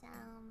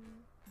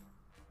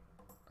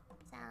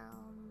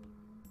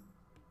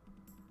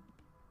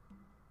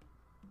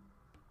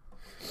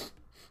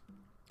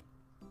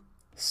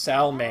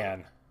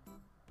 Salman.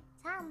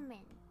 Salmon.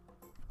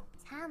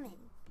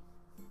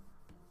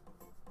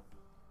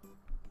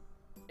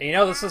 You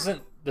know, this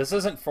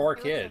isn't for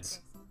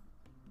kids.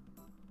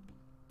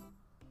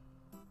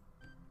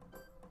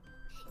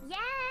 Yay,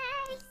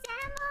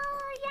 Samuel!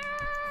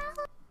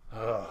 Yeah.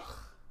 Ugh,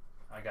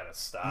 I gotta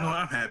stop. No,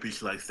 I'm happy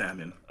she likes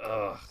salmon.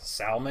 Ugh,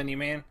 salmon, you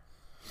mean?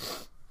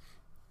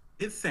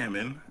 It's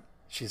salmon.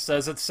 She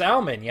says it's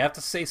salmon. You have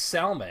to say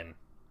salmon.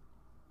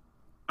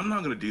 I'm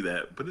not gonna do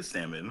that, but it's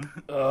salmon.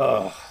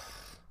 Ugh.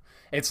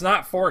 It's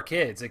not for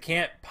kids. It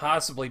can't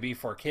possibly be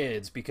for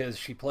kids because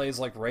she plays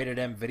like rated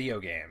M video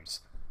games.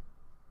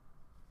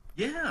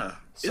 Yeah,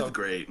 it's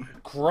great.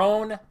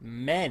 Grown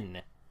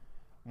men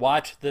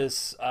watch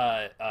this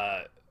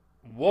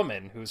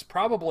woman who's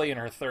probably in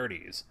her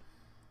 30s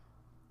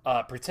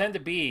pretend to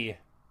be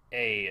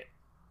a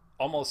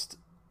almost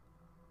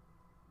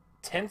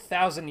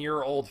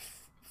 10,000-year-old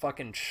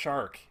fucking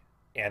shark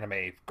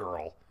anime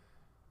girl.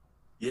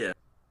 Yeah.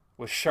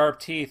 With sharp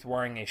teeth,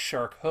 wearing a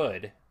shark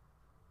hood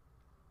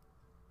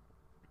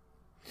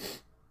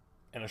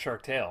and a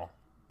shark tail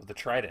with a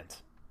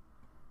trident.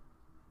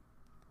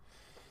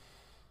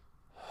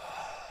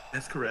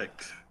 That's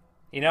correct.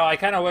 You know, I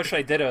kind of wish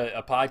I did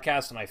a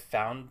podcast and I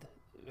found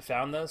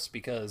this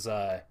because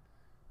I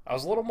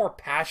was a little more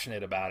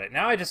passionate about it.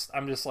 Now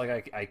I'm just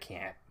like I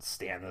can't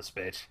stand this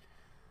bitch.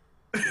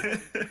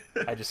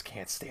 I just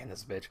can't stand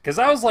this bitch because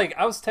I was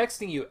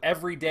texting you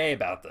every day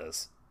about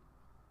this.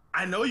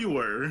 I know you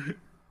were.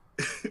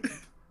 It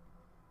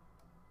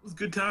was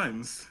good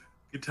times.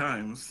 Good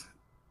times.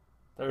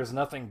 There's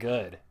nothing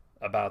good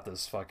about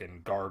this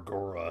fucking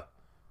Gargora.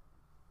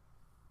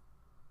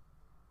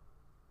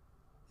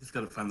 He's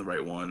got to find the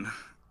right one.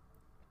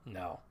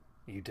 No,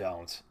 you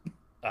don't.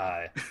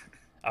 I'm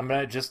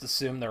gonna just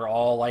assume they're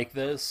all like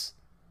this.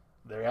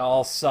 They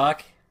all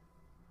suck.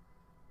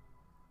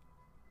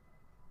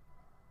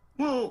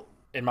 Well,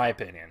 in my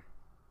opinion.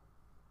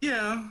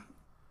 Yeah.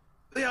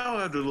 They all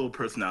have their little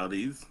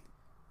personalities.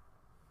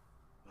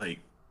 Like,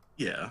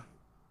 yeah.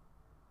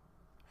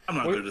 I'm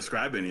not going to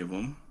describe any of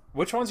them.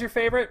 Which one's your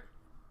favorite?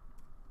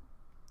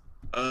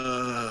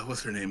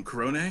 What's her name?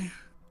 Korone?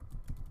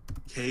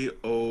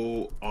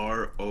 Korone.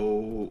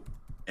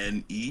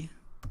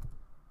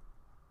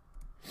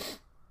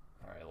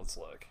 Alright, let's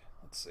look.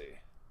 Let's see.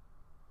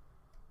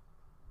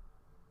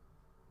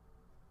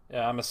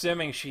 Yeah, I'm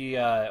assuming she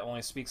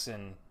only speaks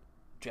in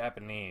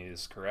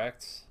Japanese,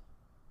 correct?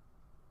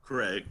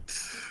 Correct.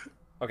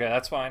 Okay,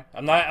 that's fine.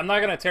 I'm not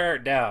gonna tear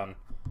it down.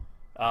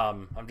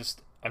 I'm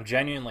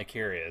genuinely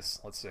curious.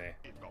 Let's see.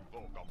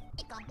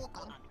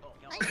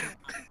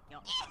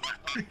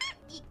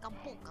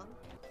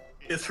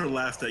 It's her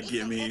laugh that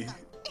get me.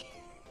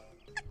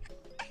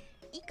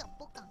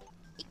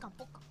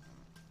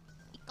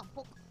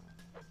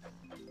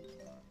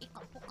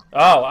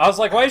 Oh, I was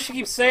like, why does she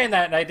keep saying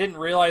that? And I didn't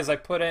realize I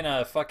put in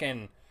a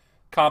fucking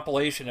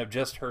compilation of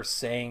just her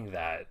saying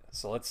that.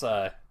 So let's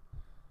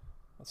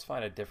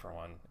find a different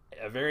one.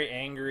 A very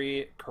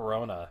angry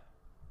Corona.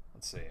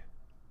 Let's see.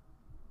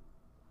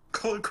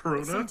 Call it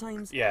Corona?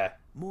 Sometimes yeah.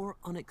 More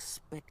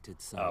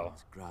unexpected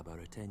sounds grab our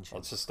attention.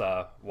 Let's just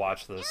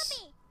watch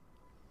this.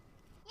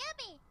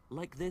 Yummy.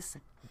 Like this.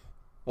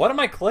 What am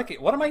I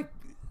clicking? What am I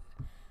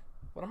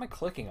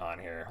clicking on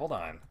here? Hold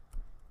on.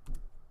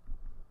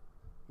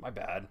 My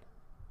bad.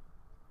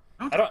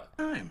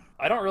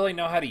 I don't really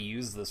know how to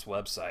use this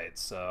website,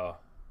 so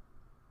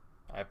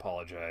I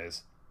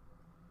apologize.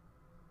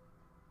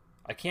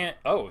 I can't.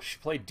 Oh, she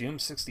played Doom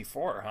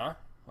 64, huh?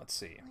 Let's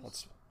see.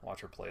 Let's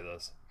watch her play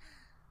this.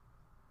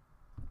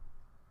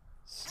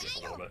 Skip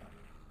a little bit.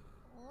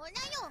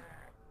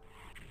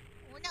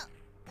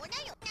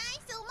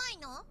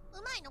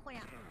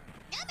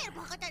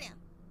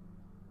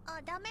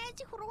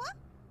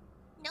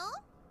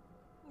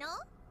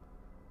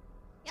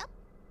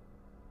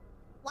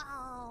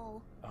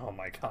 Wow. Oh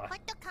my god.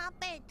 What the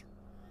carpet?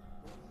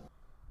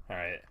 All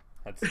right.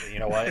 That's, you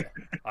know what?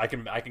 I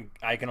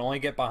can only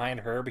get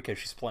behind her because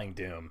she's playing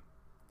Doom.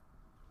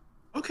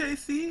 Okay,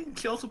 see?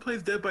 She also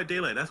plays Dead by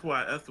Daylight. That's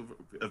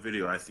a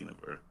video I've seen of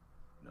her.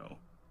 No.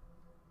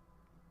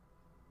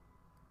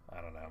 I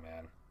don't know,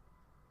 man.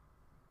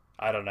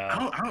 I don't know.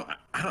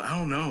 I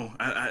don't know.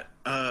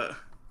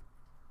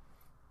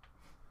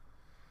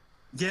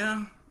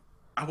 Yeah.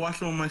 I watch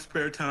them on my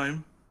spare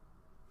time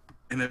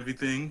and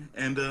everything,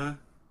 and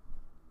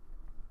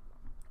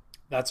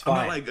that's fine.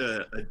 I'm not like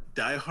a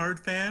diehard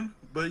fan,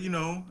 but you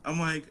know, I'm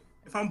like,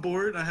 if I'm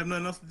bored and I have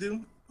nothing else to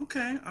do,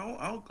 okay,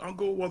 I'll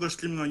go while they're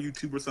streaming on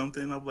YouTube or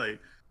something. I'm like,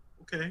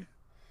 okay.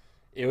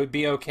 It would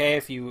be okay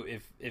if you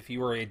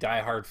were a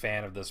diehard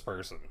fan of this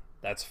person.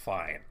 That's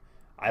fine.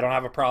 I don't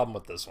have a problem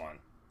with this one.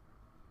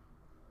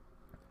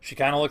 She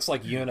kind of looks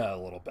like Yuna a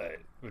little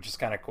bit, which is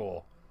kind of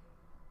cool.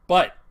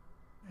 But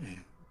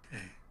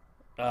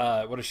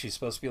what is she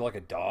supposed to be, like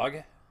a dog?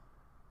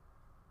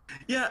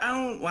 Yeah, I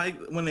don't like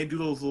when they do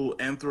those little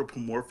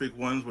anthropomorphic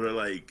ones where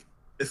like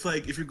it's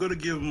like if you're going to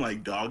give them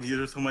like dog ears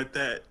or something like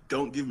that,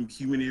 don't give them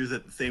human ears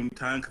at the same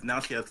time because now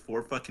she has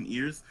 4 fucking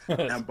ears.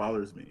 That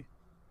bothers me.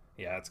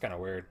 Yeah, it's kind of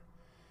weird.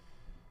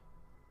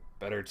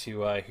 Better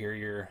to hear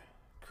your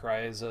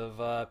cries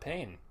of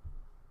pain.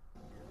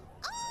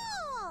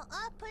 Oh,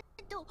 apple.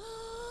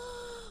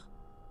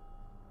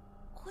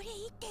 これ言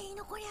っていい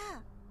のこりゃ。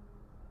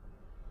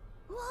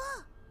うわ。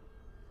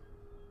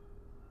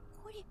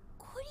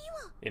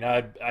You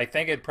know, I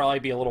think it'd probably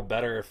be a little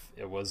better if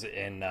it was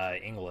in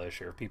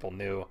English or people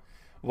knew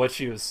what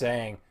she was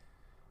saying.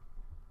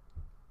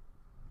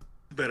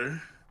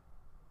 Better.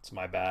 It's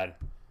my bad.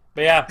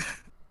 But yeah.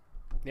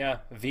 Yeah,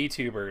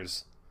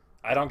 VTubers.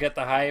 I don't get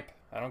the hype.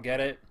 I don't get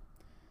it.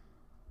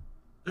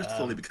 They're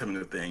slowly becoming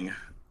a thing.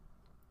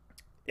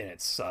 And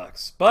it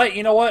sucks. But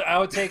you know what? I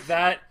would take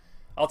that.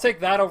 I'll take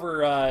that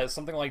over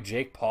something like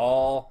Jake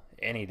Paul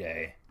any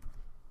day.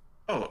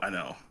 Oh, I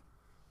know.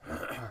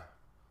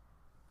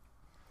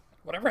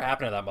 Whatever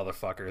happened to that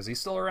motherfucker? Is he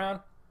still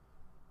around?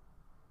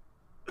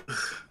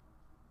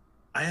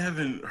 I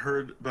haven't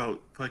heard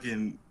about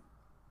fucking.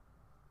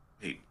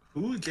 Wait,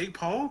 who? Jake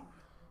Paul?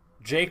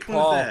 Jake Which one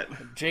is Paul.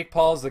 that? Jake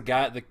Paul's the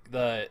guy.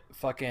 The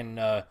fucking.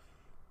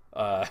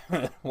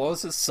 What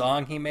was his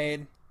song he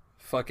made?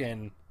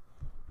 Fucking.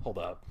 Hold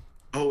up.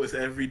 Oh, it's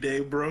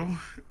Everyday, bro.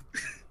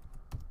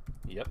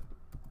 Yep.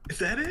 Is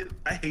that it?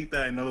 I hate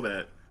that I know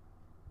that.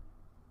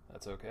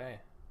 That's okay,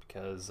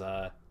 because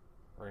we're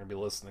gonna be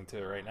listening to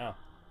it right now.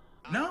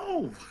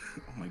 No.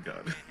 Oh my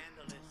god. Can't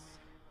handle this.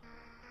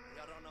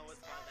 Y'all don't know what's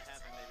about to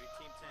happen, baby.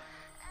 Team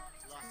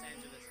 10. Los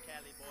Angeles,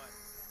 Cali boy.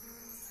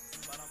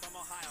 But I'm from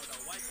Ohio,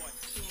 though. White boy.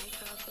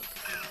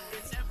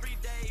 It's every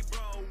day,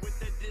 bro, with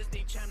the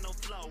Disney Channel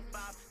flow.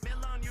 5 mil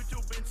on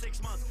YouTube in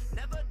 6 months.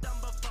 Never done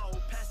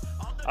before. Past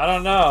all the I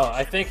don't know.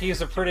 I think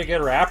he's a pretty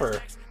good rapper.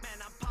 man,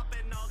 I'm popping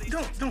all these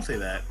Don't say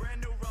that.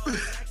 brand new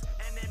Rolexes,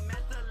 and then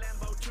met the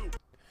Lambo too.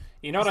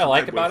 You know what I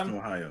like White boy about from him?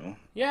 Ohio.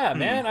 Yeah,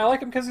 man, I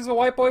like him because he's a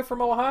white boy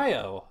from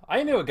Ohio.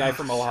 I knew a guy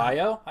from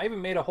Ohio. I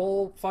even made a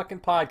whole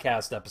fucking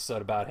podcast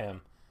episode about him.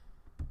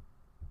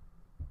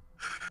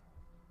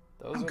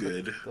 I'm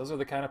good. Those are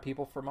the kind of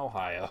people from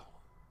Ohio.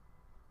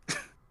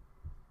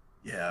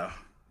 Yeah,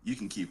 you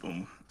can keep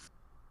them.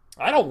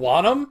 I don't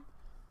want them.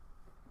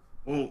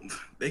 Well,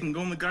 they can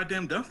go in the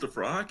goddamn dumpster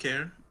for all I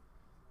care.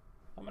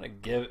 I'm gonna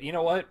give. You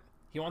know what?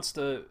 He wants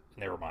to.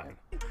 Never mind.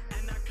 And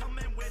I'm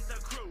coming with the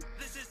crew.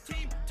 This is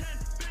Team 10,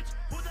 bitch.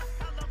 Who the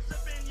hell I'm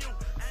flipping you?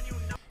 And you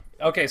know.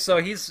 Okay,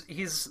 so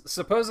he's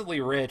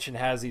supposedly rich and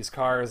has these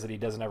cars that he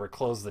doesn't ever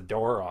close the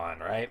door on,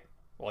 right?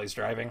 While he's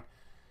driving.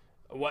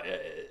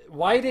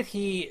 Why did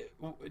he,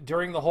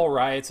 during the whole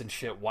riots and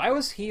shit, why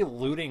was he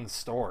looting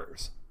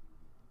stores?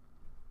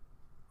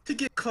 To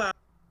get clout.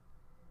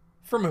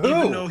 From who?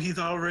 Even though he's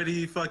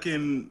already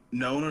fucking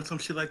known or some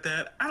shit like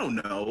that. I don't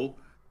know.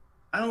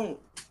 I don't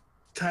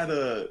try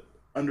to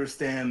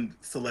understand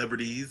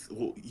celebrities,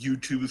 well,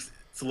 YouTube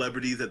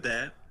celebrities at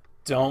that.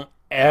 Don't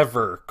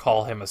ever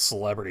call him a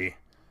celebrity.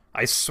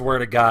 I swear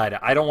to God,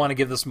 I don't want to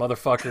give this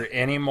motherfucker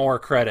any more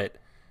credit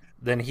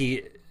than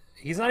he's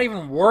not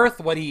even worth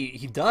what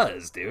he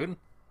does, dude.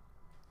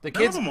 The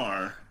None kids. of them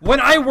are. When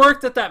I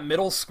worked at that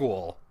middle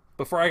school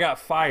before I got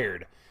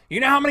fired, you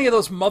know how many of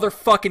those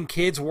motherfucking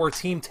kids wore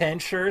Team 10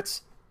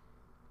 shirts?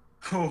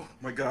 Oh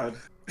my god.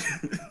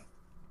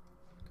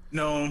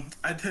 No,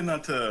 I tend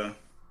not to.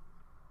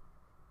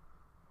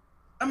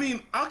 I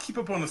mean, I'll keep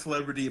up on a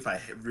celebrity if I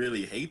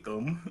really hate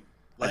them.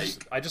 Like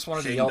I just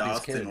wanted to Shane yell at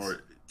these Dawson kids.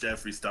 or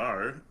Jeffree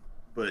Star.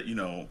 But, you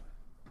know,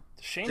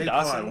 Shane Jake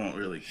Paul, Dawson. I won't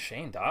really.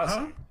 Shane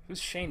Dawson. Huh?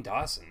 Who's Shane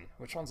Dawson?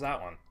 Which one's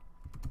that one?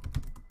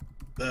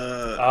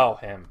 The Oh,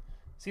 him.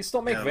 Does he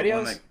still make yeah, the videos?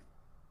 one that-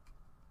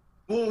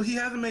 well, he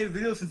hasn't made a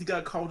video since he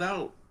got called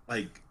out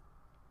like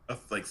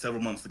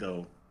several months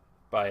ago.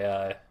 By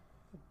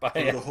For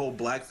the whole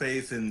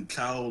blackface and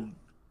child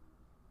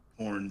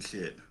porn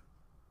shit.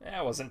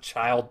 yeah, it wasn't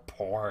child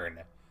porn.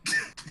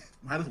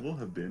 Might as well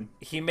have been.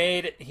 He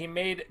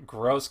made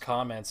gross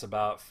comments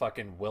about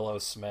fucking Willow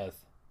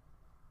Smith.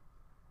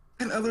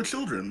 And other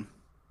children.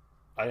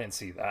 I didn't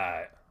see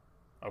that.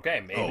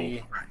 Okay,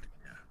 maybe Oh, right.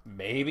 Yeah.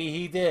 maybe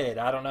he did.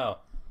 I don't know.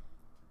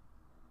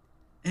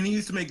 And he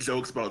used to make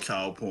jokes about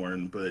child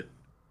porn, but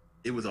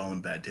it was all in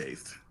bad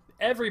taste.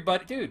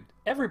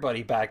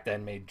 Everybody back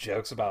then made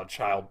jokes about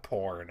child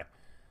porn.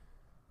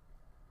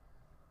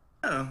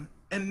 Yeah.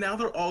 And now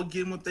they're all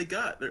getting what they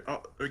got.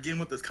 They're getting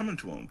what that's coming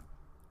to them.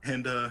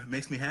 And it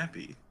makes me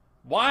happy.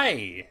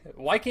 Why?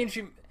 Why can't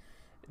you...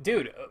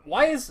 Dude,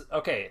 why is...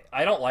 Okay,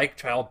 I don't like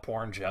child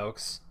porn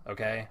jokes,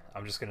 okay?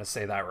 I'm just gonna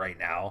say that right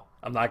now.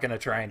 I'm not gonna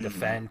try and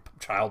defend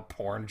child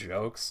porn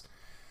jokes.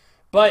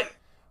 But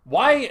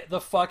why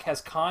the fuck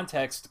has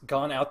context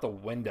gone out the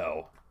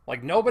window?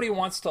 Like, nobody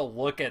wants to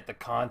look at the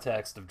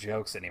context of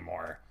jokes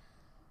anymore.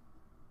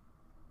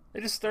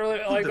 They're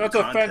like, The that's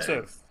context.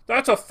 offensive.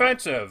 That's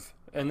offensive.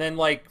 And then,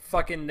 like,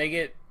 fucking they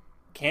get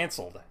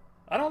canceled.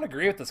 I don't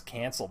agree with this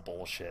cancel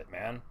bullshit,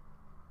 man.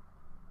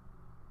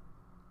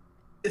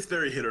 It's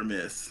very hit or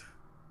miss.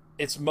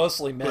 It's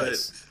mostly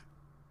miss.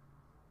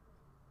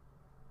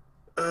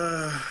 But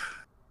I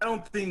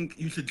don't think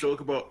you should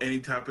joke about any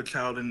type of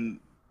child in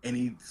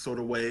any sort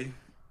of way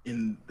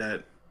in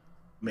that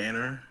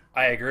manner.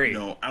 I agree. You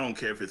know, I don't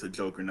care if it's a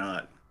joke or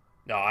not.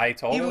 No, I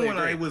totally Even when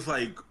agree. I was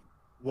like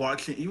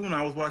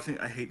watching,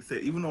 I hate to say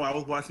it, even though I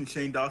was watching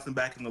Shane Dawson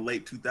back in the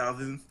late 2000s,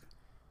 when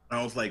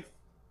I was like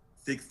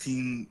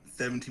 16,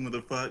 17, what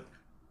the fuck,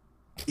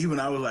 even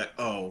I was like,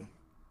 oh,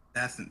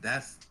 that's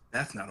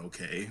not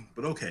okay,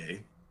 but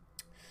okay.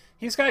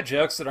 He's got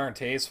jokes that aren't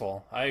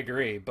tasteful. I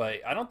agree, but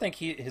I don't think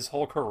his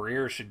whole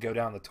career should go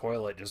down the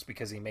toilet just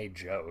because he made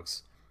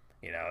jokes.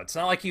 You know, it's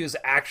not like he was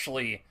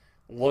actually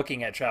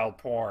looking at child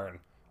porn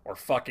or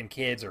fucking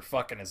kids or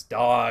fucking his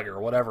dog or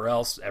whatever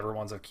else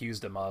everyone's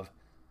accused him of.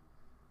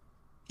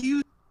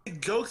 He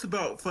make jokes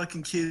about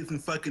fucking kids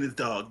and fucking his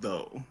dog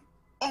though,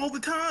 all the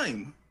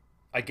time.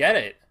 I get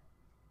it.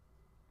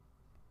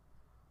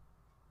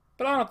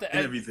 But I don't think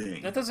and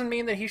everything. That doesn't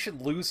mean that he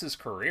should lose his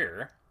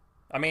career.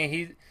 I mean,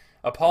 he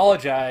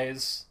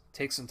apologize,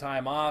 take some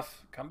time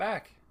off, come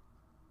back.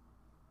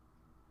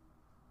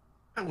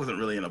 That wasn't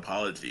really an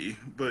apology,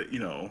 but you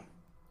know.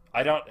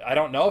 I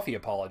don't know if he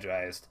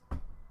apologized.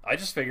 I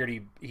just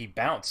figured he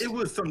bounced. It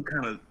was some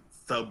kind of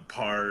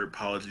subpar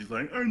apology,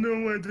 like I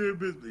know I did,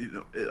 but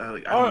you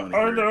know,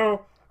 I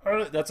know.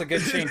 That's a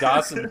good Shane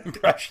Dawson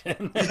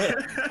impression.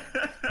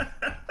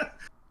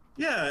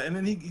 Yeah, and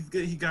then he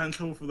got in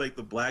trouble for like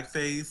the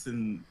blackface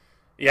and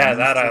yeah,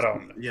 that I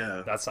don't.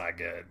 Yeah, that's not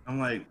good. I'm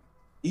like,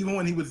 even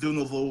when he was doing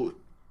those little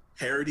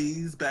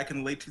parodies back in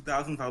the late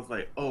 2000s, I was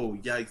like, oh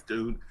yikes,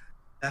 dude,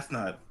 that's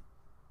not.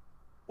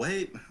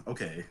 Wait,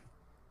 okay.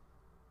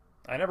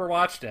 I never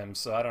watched him,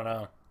 so I don't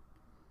know.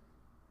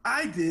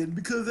 I did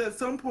because at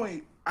some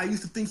point I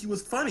used to think he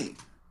was funny.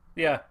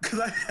 Yeah,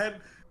 because I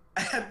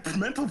had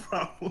mental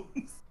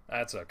problems.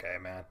 That's okay,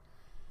 man.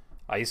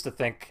 I used to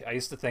think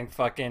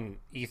fucking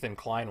Ethan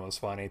Klein was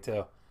funny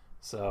too.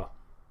 So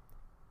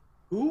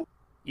who?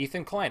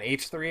 Ethan Klein,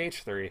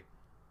 H3H3.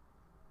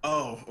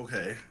 Oh,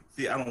 okay.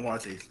 See, I don't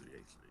watch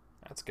H3H3.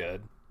 That's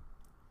good.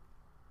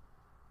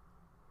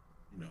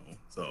 You know,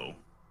 so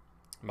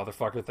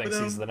motherfucker thinks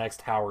he's the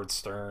next Howard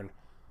Stern.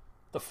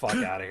 The fuck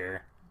out of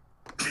here.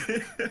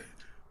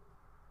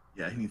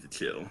 Yeah, he needs to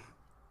chill.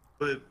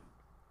 But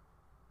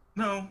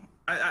no,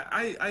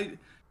 I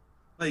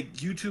like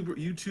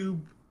YouTube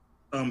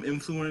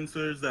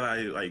influencers that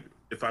I like.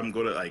 If I'm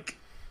going to like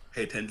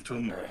pay attention to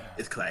them,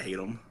 it's because I hate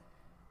them.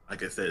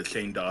 Like I said,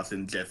 Shane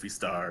Dawson, Jeffree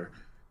Star,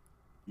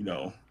 you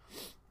know,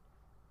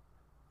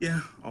 yeah,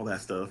 all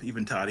that stuff.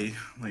 Even Toddy,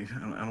 like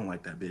I don't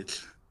like that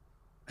bitch.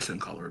 I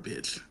shouldn't call her a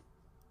bitch.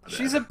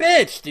 She's a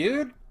bitch,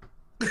 dude.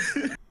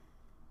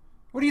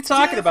 What are you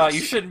talking about? You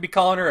shouldn't be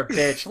calling her a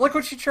bitch. Look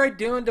what she tried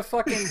doing to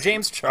fucking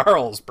James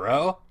Charles,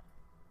 bro.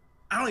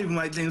 I don't even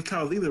like James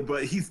Charles either,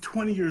 but he's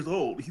 20 years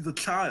old. He's a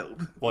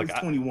child. Look, he's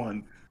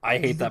 21. I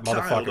hate that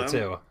motherfucker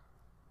too.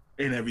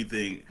 And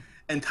everything.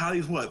 And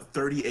Toddy's what,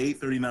 38,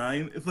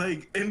 39? It's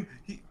like, and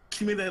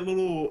she made that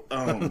little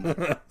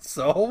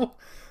so?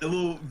 A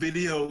little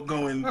video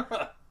going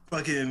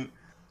fucking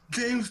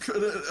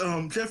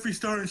Jeffree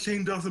Star and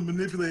Shane Dawson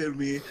manipulated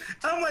me. And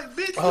I'm like,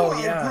 bitch,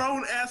 you're a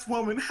grown ass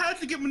woman. How'd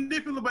you get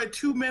manipulated by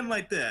two men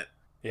like that?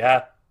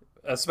 Yeah.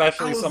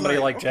 Especially somebody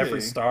like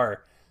Jeffree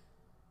Star.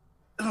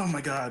 Oh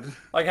my god.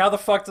 Like, how the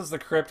fuck does the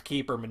Crypt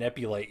Keeper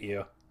manipulate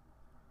you?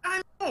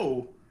 I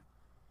know.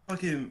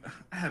 Fucking,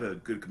 I had a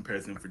good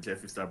comparison for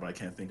Jeffree Star, but I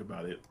can't think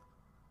about it.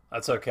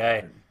 That's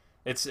okay.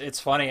 It's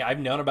funny. I've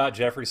known about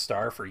Jeffree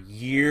Star for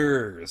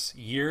years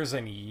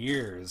and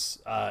years,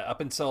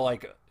 up until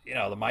like, you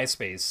know, the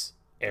MySpace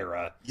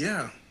era.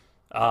 Yeah.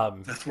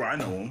 That's where I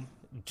know him.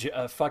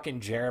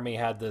 Fucking Jeremy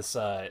had this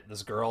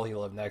this girl he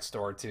lived next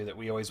door to that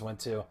we always went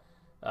to,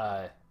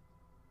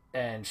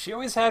 and she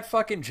always had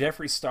fucking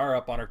Jeffree Star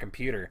up on her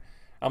computer.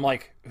 I'm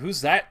like,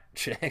 who's that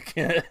chick?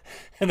 And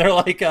they're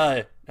like,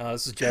 no,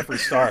 this is Jeffree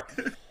Star.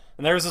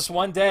 And there was this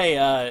one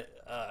day,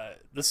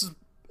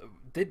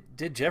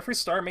 did Jeffree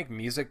Star make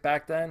music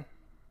back then?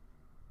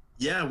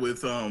 Yeah,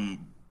 with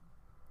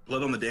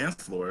Blood on the Dance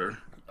Floor.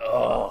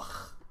 Ugh,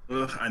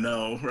 I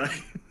know,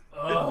 right?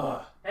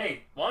 Ugh.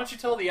 Hey, why don't you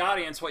tell the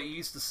audience what you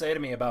used to say to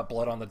me about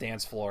Blood on the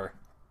Dance Floor?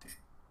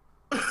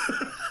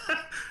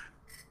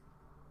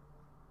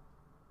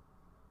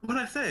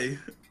 What'd I say?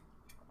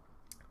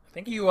 I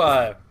think you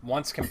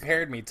once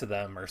compared me to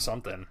them or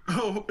something.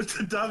 Oh,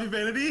 to Dobby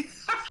Vanity?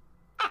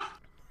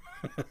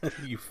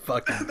 You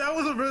fucking. That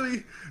was a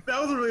really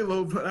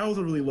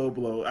low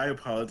blow. I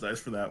apologize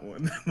for that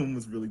one. That one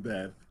was really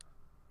bad.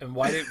 And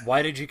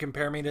why did you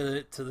compare me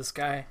to this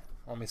guy?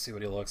 Let me see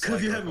what he looks like.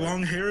 Because you had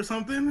long hair or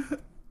something.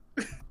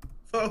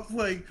 So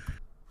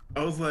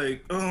I was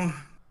like,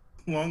 oh,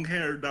 long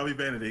hair, Dobby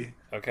Vanity.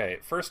 Okay,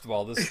 first of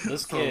all,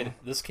 this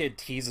kid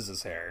teases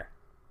his hair.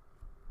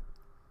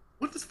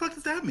 What the fuck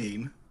does that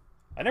mean?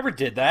 I never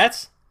did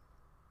that.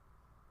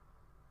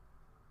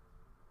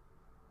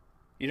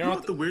 You know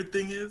what the weird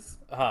thing is?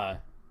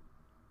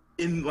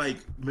 In like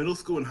middle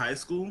school and high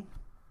school,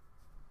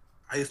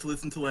 I used to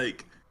listen to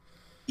like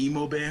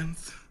emo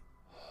bands.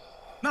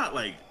 Not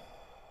like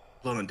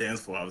Blood on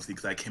Dance Floor, obviously,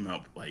 because that came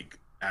out like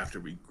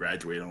after we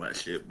graduated and all that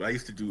shit. But I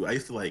used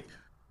to like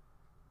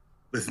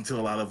listen to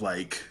a lot of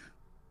like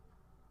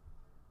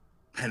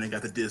Panic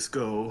at the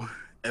Disco,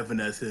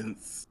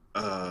 Evanescence,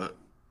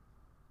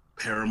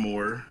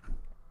 Paramore,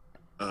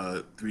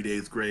 3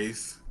 Days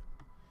Grace,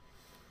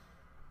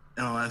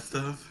 and all that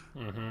stuff.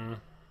 Mm-hmm.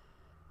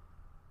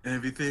 And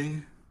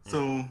everything.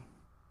 So,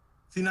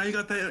 see, now you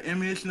got that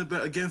ammunition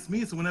against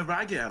me, so whenever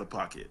I get out of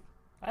pocket.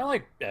 I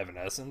like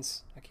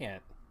Evanescence. I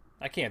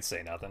can't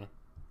say nothing.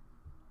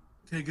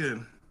 Okay,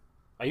 good.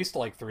 I used to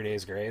like 3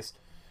 Days Grace.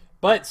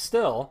 But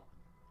still,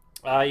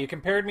 you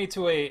compared me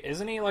to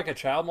isn't he like a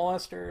child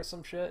molester or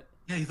some shit?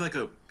 Yeah, he's like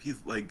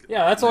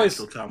yeah, that's always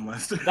child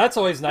molester. That's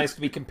always nice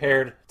to be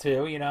compared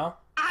to, you know?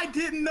 I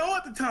didn't know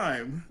at the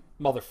time.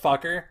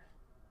 Motherfucker.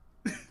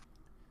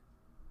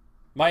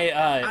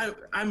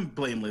 I'm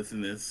blameless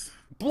in this.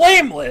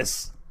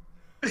 Blameless?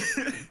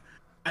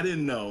 I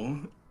didn't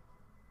know.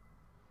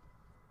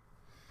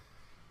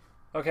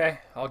 Okay,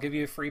 I'll give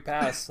you a free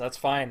pass. That's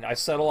fine. I've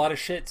said a lot of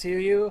shit to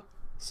you,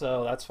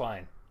 so that's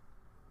fine.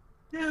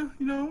 Yeah,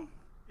 you know,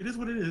 it is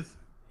what it is.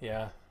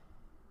 Yeah.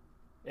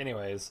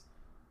 Anyways,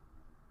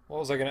 what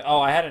was I gonna?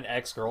 Oh, I had an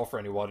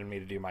ex-girlfriend who wanted me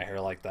to do my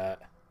hair like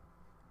that.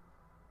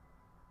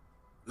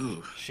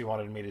 Ooh. She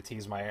wanted me to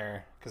tease my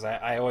hair because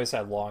I always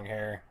had long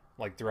hair,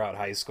 like throughout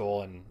high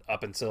school and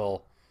up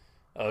until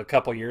a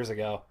couple years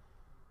ago.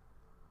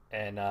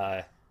 And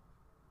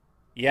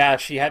yeah,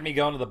 she had me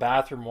go into the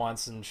bathroom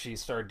once, and she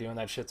started doing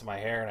that shit to my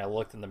hair, and I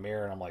looked in the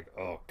mirror, and I'm like,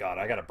 oh god,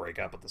 I gotta break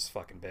up with this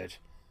fucking bitch.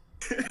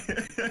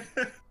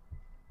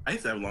 I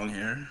used to have long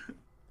hair.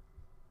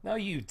 No,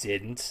 you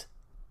didn't.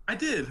 I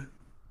did.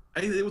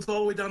 It was all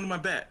the way down to my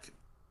back.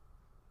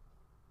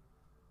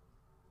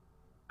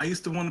 I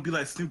used to want to be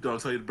like Snoop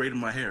Dogg, so I braided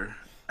my hair.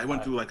 I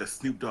went through like a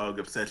Snoop Dogg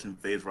obsession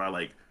phase where I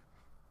like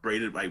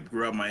braided, I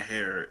grew out my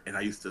hair, and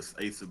I used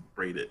to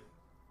braid it.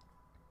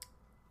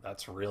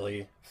 That's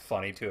really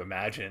funny to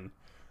imagine.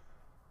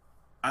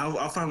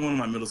 I'll find one of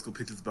my middle school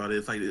pictures about it.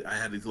 It's like I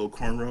had these little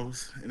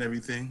cornrows and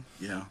everything.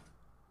 Yeah.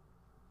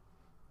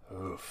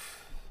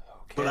 Oof.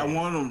 Okay. But I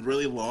wanted them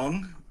really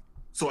long,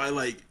 so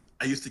I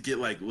used to get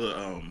like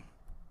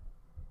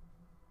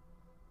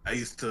I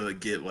used to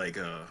get like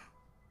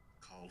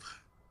called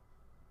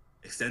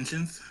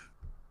extensions.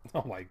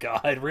 Oh my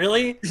god,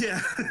 really?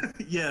 Yeah,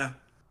 yeah.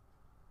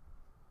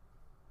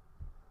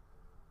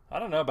 I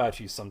don't know about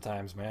you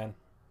sometimes, man.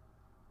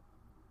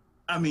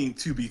 I mean,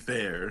 to be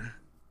fair,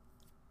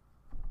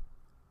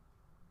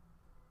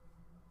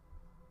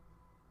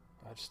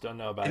 I just don't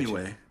know about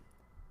anyway.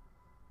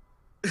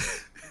 you.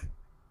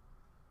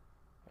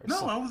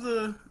 No, I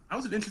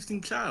was an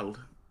interesting child.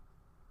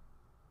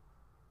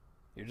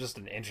 You're just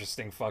an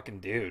interesting fucking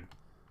dude.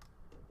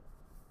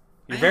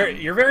 I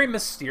You're very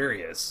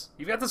mysterious.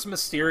 You've got this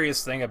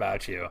mysterious thing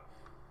about you.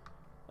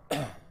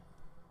 I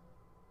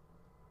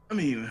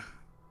mean,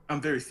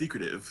 I'm very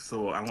secretive,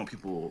 so I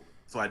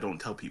don't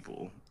tell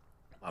people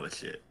a lot of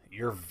shit.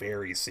 You're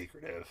very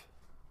secretive.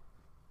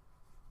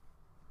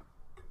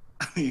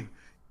 I mean,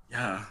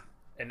 yeah.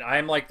 And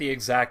I'm like the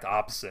exact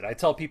opposite. I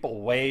tell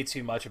people way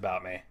too much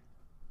about me.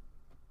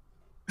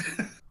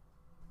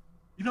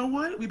 You know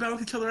what? We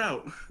balance each other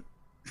out.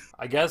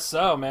 I guess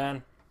so,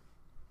 man.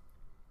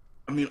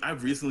 I mean, I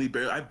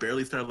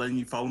barely started letting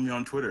you follow me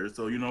on Twitter,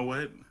 so you know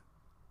what?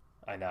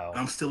 I know.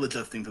 I'm still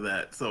adjusting to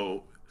that,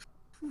 so...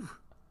 Whew.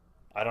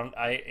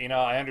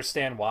 I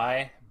understand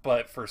why,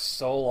 but for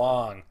so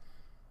long,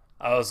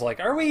 I was like,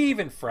 are we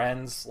even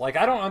friends? Like,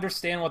 I don't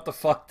understand what the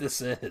fuck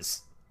this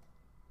is.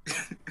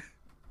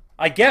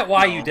 I get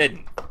why you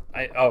didn't.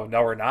 Oh,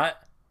 no, we're not?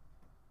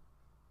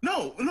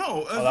 No.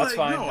 Oh, that's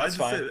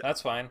fine.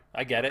 That's fine.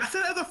 I get it. I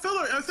said as a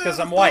filler. I said Because as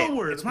a I'm white. filler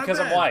word. It's My because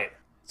I'm bad. white.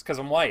 It's because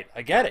I'm white.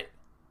 I get it.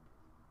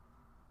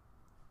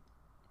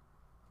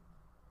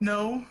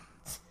 No.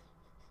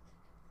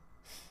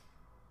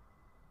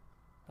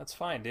 That's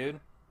fine, dude.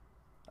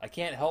 I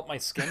can't help my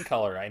skin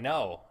color. I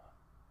know.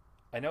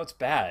 I know it's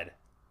bad.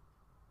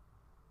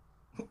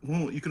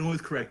 Well, you can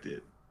always correct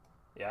it.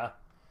 Yeah.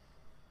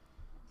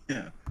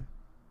 Yeah.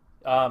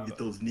 Get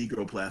those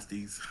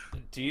negroplasties.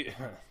 Do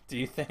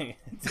you think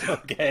it's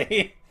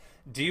okay?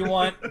 Do you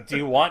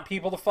want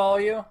people to follow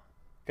you?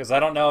 Because I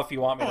don't know if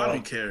you want me to. I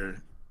don't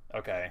care.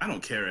 Okay. I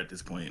don't care at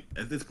this point.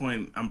 At this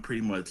point, I'm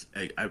pretty much.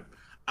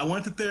 I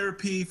went to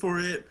therapy for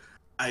it.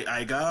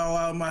 I got all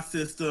out of my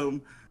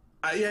system.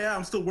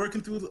 I'm still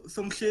working through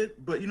some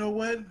shit, but you know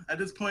what? At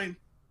this point,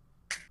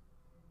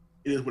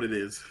 it is what it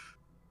is.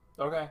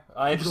 Okay.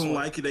 If people don't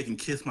like it, they can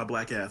kiss my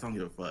black ass. I don't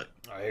give a fuck.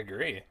 I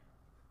agree.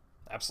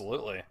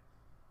 Absolutely.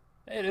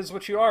 It is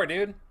what you are,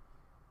 dude.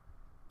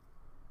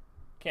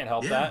 Can't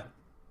help that.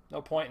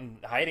 No point in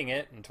hiding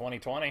it in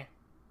 2020.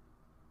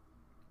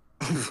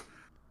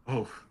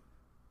 Oh.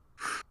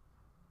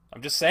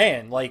 I'm just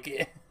saying,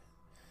 like,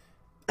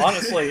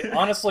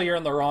 honestly, you're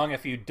in the wrong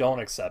if you don't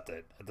accept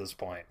it at this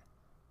point.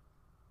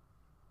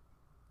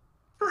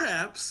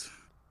 Perhaps.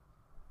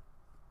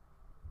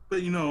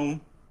 But, you know,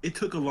 it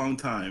took a long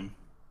time.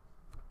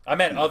 I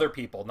meant other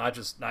people,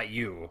 not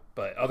you,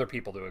 but other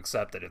people to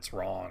accept that it's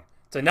wrong.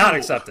 To not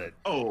accept it.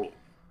 Oh.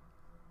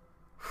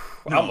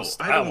 I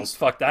almost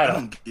fucked that up. I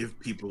don't give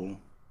people...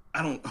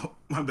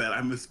 my bad.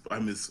 I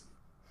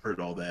misheard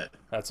all that.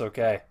 That's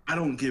okay. I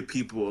don't give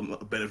people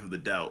a benefit of the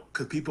doubt.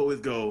 Because people always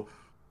go,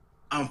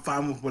 I'm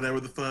fine with whatever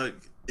the fuck,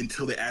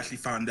 until they actually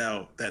find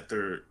out that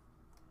they're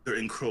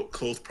in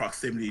close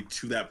proximity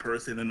to that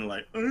person, and they're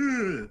like,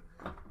 ugh.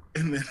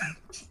 And then,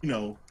 you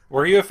know...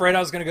 Were you afraid I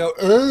was going to go,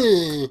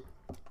 ugh?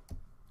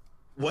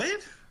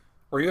 What?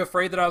 Were you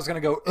afraid that I was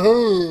going to go,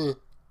 ugh?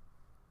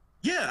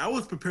 Yeah, I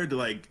was prepared to,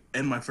 like,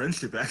 end my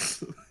friendship,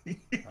 actually.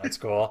 That's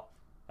cool.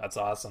 That's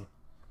awesome.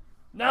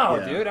 No,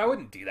 Yeah. dude, I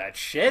wouldn't do that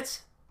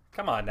shit.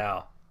 Come on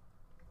now.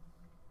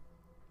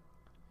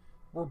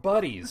 We're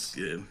buddies. That's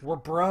good. We're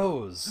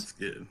bros. That's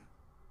good.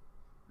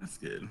 That's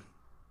good.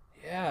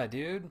 Yeah,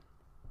 dude.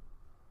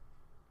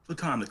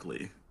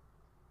 Platonically.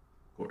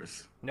 Of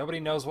course. Nobody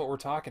knows what we're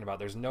talking about.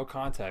 There's no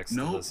context to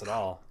Nope. this at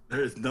all.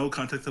 There is no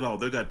context at all.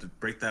 They got to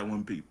break that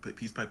one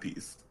piece by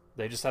piece.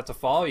 They just have to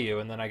follow you,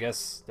 and then I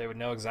guess they would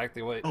know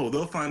exactly what... Oh,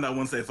 they'll find out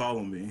once they follow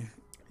me.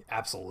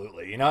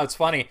 Absolutely. You know, it's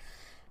funny.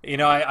 You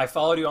know, I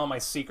followed you on my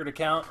secret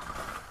account,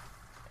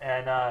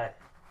 and I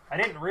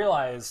didn't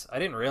realize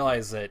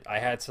that I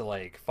had to,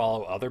 like,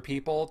 follow other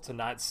people to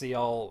not see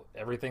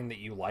everything that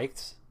you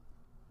liked.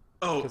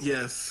 Oh,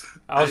 yes.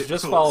 I was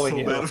just following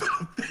you.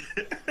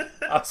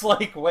 I was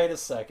like, wait a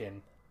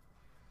second.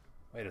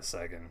 That's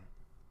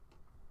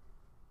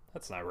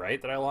not right.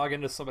 Did I log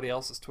into somebody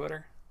else's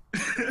Twitter?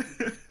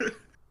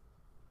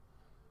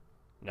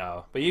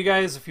 No. But you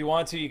guys, if you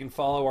want to, you can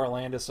follow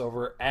Orlandis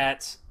over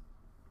at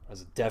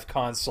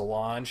DEFCON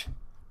Solange.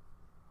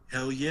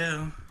 Hell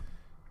yeah.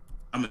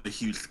 I'm a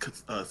huge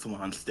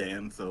Solange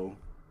stan, so...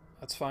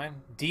 That's fine.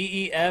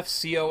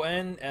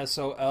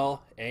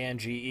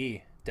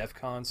 DEFCONSOLANGE.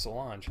 DEFCON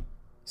Solange.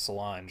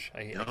 Solange.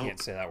 I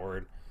can't say that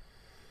word.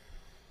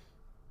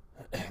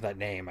 That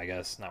name, I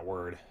guess, not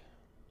word.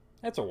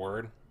 That's a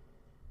word.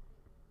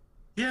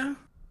 Yeah.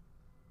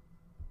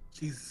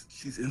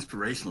 She's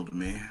inspirational to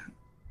me.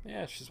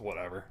 Yeah, she's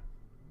whatever.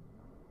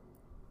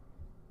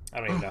 I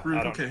don't even know. Rude,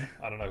 I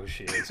don't know who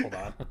she is. Hold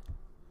on.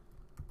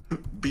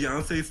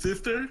 Beyonce's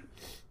sister?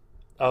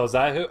 Oh, is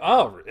that who?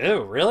 Oh,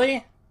 ew,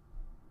 really?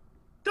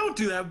 Don't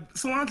do that.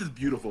 Solange is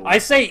beautiful. I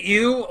say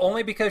you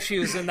only because she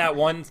was in that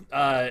one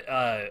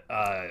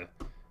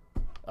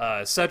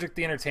Cedric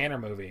the Entertainer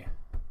movie.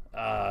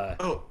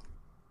 Oh.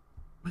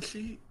 Was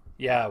she?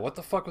 Yeah, what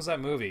the fuck was that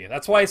movie?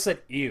 That's why I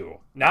said ew.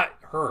 Not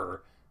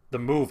her. The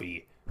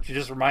movie. She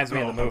just reminds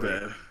me of the movie.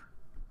 Bad.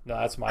 No,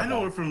 that's my I know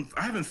bad. her from...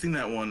 I haven't seen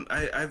that one.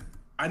 I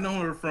know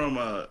her from,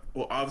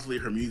 well, obviously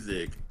her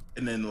music.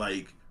 And then,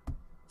 like,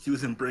 she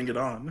was in Bring It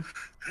On.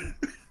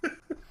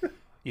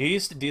 You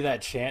used to do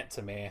that chant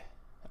to me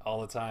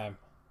all the time.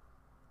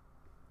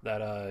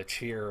 That,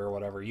 cheer or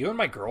whatever. You and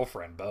my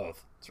girlfriend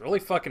both. It's really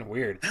fucking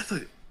weird. That's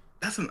an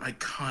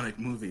iconic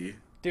movie.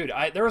 Dude,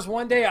 there was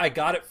one day I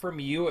got it from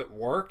you at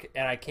work,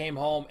 and I came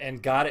home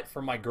and got it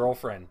from my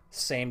girlfriend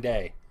same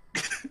day.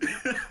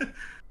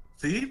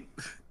 See?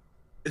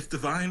 It's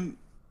divine,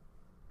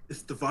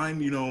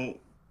 you know,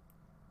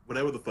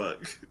 whatever the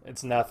fuck.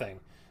 It's nothing.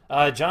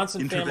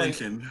 Johnson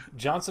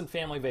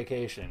Family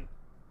Vacation.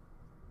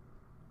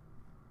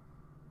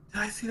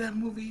 Did I see that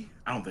movie?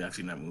 I don't think I've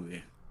seen that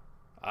movie.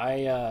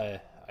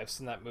 I've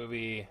seen that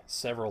movie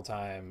several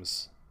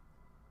times.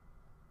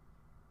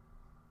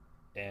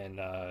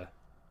 And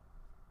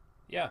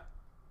yeah.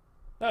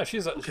 No,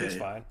 she's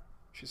fine.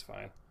 She's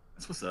fine.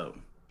 That's what's up.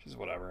 She's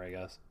whatever, I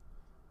guess.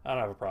 I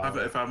don't have a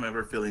problem. If I'm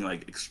ever feeling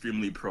like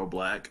extremely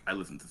pro-black, I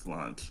listen to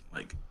Solange.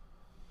 Like,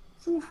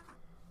 whew.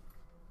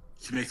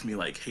 She makes me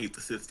like hate the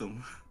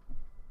system.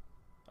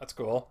 That's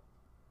cool.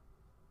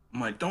 I'm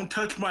like, don't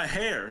touch my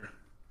hair,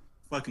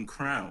 fucking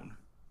crown.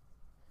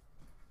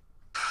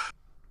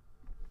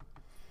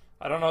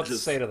 I don't know what to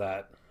say to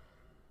that.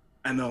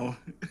 I know.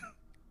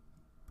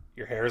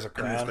 Your hair is a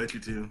crown. I expect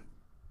you to.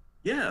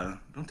 Yeah,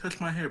 don't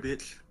touch my hair,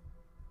 bitch.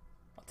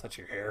 I'll touch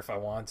your hair if I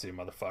want to,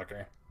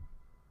 motherfucker.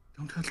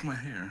 Don't touch my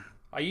hair.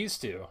 I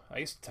used to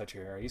touch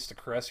your hair. I used to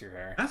caress your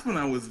hair. That's when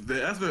I was.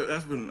 That's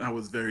when I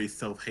was very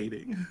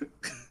self-hating.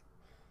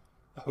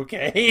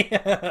 Okay.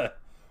 I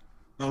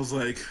was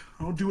like,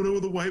 I'll do whatever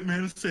the white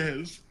man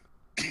says.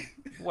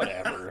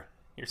 Whatever.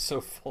 You're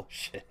so full of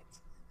shit.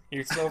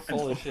 You're so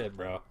full of shit,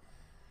 bro.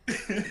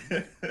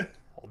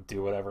 I'll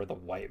do whatever the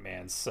white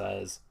man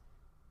says.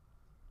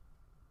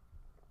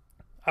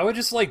 I would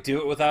just, like, do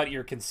it without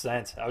your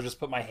consent. I would just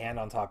put my hand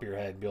on top of your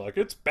head and be like,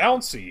 it's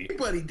bouncy.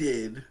 Everybody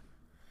did.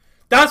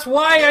 That's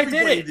why Everybody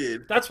I did it.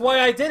 Did. That's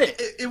why I did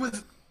it. It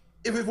was...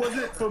 If it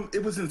wasn't from...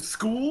 It was in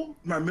school,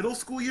 my middle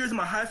school years,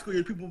 my high school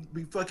years, people would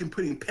be fucking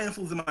putting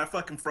pencils in my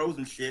fucking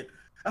frozen shit.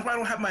 That's why I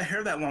don't have my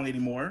hair that long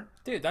anymore.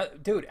 Dude,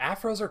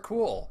 afros are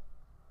cool.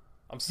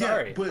 I'm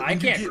sorry. Yeah, but I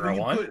can't grow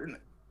one.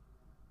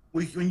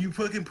 When you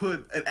fucking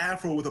put an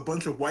afro with a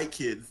bunch of white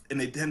kids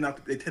and they tend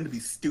to be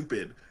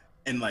stupid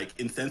and like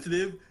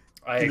insensitive,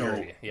 I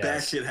agree. Yes.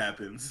 Bad shit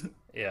happens.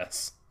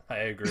 Yes, I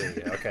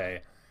agree.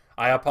 Okay,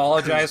 I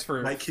apologize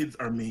for white kids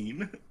are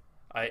mean.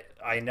 I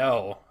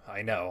know.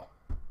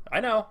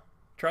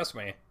 Trust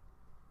me.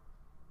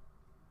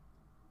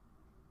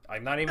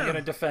 I'm not even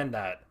gonna defend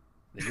that.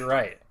 You're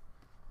right.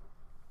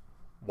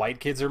 White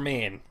kids are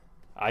mean.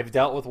 I've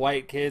dealt with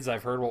white kids.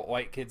 I've heard what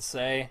white kids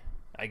say.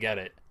 I get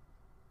it.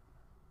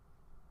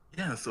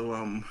 Yeah,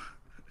 so,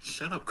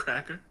 shut up,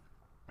 Cracker.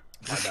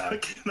 My bad. I'm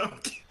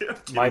kidding.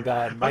 My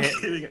bad. I'm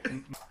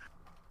kidding.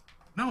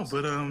 No,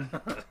 but, I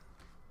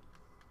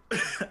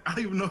don't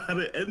even know how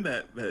to end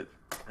that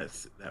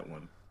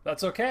one.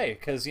 That's okay,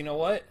 because you know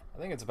what? I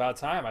think it's about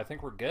time. I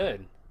think we're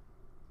good.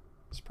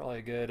 It's probably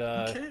a good,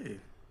 okay.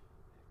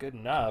 Good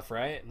enough,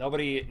 right?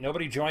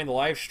 Nobody joined the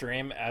live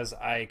stream, as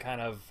I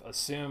kind of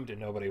assumed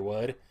nobody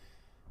would.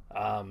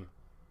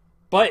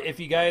 But if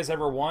you guys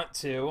ever want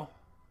to,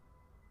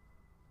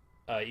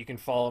 you can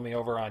follow me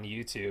over on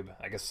YouTube.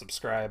 I guess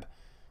subscribe.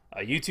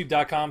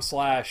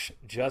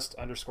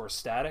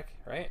 YouTube.com/just_static,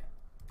 right?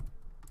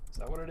 Is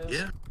that what it is?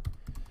 Yeah.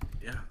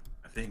 Yeah,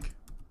 I think.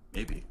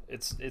 Maybe.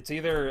 It's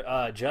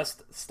either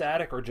just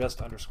static or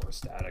just_static.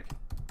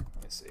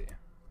 Let me see.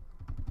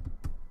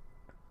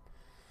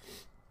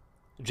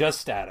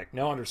 Just static,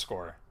 no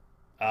underscore.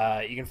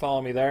 You can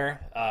follow me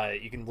there.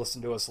 You can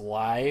listen to us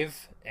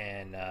live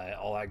and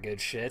all that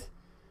good shit.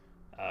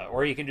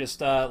 Or you can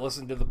just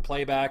listen to the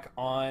playback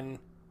on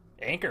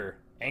Anchor.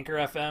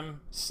 Anchor.fm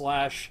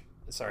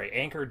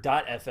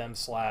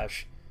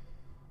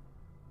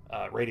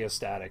Radio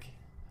Static.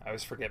 I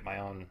always forget my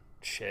own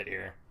shit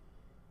here.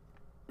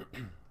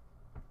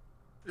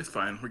 It's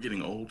fine. We're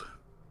getting old.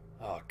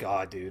 Oh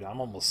god, dude, I'm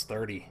almost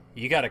 30.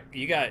 You got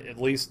at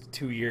least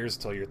 2 years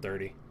till you're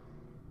 30.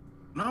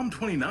 No, I'm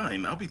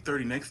 29. I'll be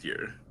 30 next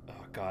year.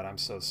 Oh god, I'm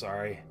so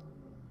sorry.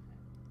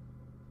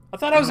 I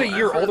thought I was a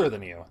year older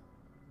than you.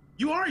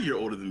 You are a year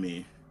older than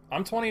me.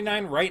 I'm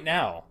 29 right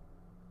now.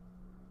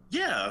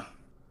 Yeah.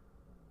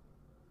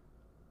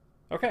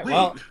 Okay, Wait.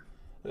 well...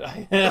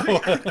 I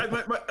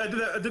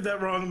did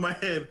that wrong in my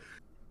head.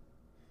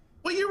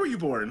 What year were you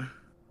born?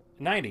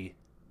 90.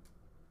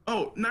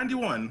 Oh,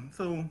 91.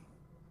 So...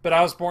 But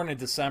I was born in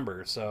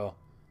December, so...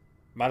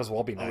 Might as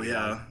well be 91.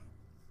 Oh,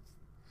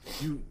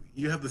 yeah.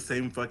 You have the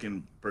same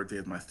fucking birthday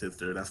as my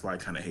sister. That's why I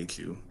kind of hate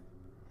you.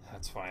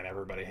 That's fine.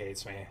 Everybody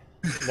hates me.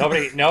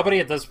 Nobody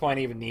at this point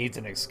even needs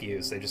an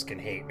excuse. They just can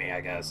hate me,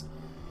 I guess.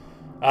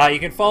 You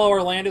can follow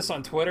Orlandis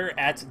on Twitter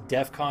at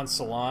DefCon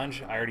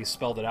Solange. I already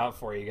spelled it out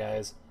for you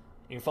guys.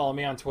 You can follow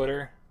me on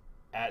Twitter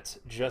at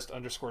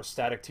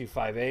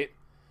just_static258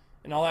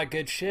 and all that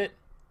good shit.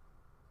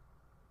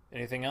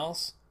 Anything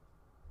else?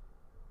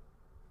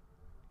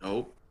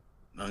 Nope.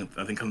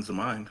 Nothing comes to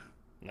mind.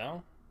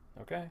 No?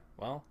 Okay.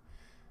 Well,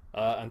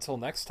 until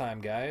next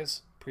time,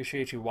 guys.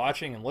 Appreciate you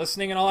watching and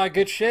listening and all that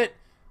good shit.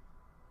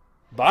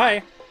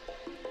 Bye.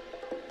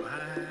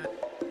 Bye.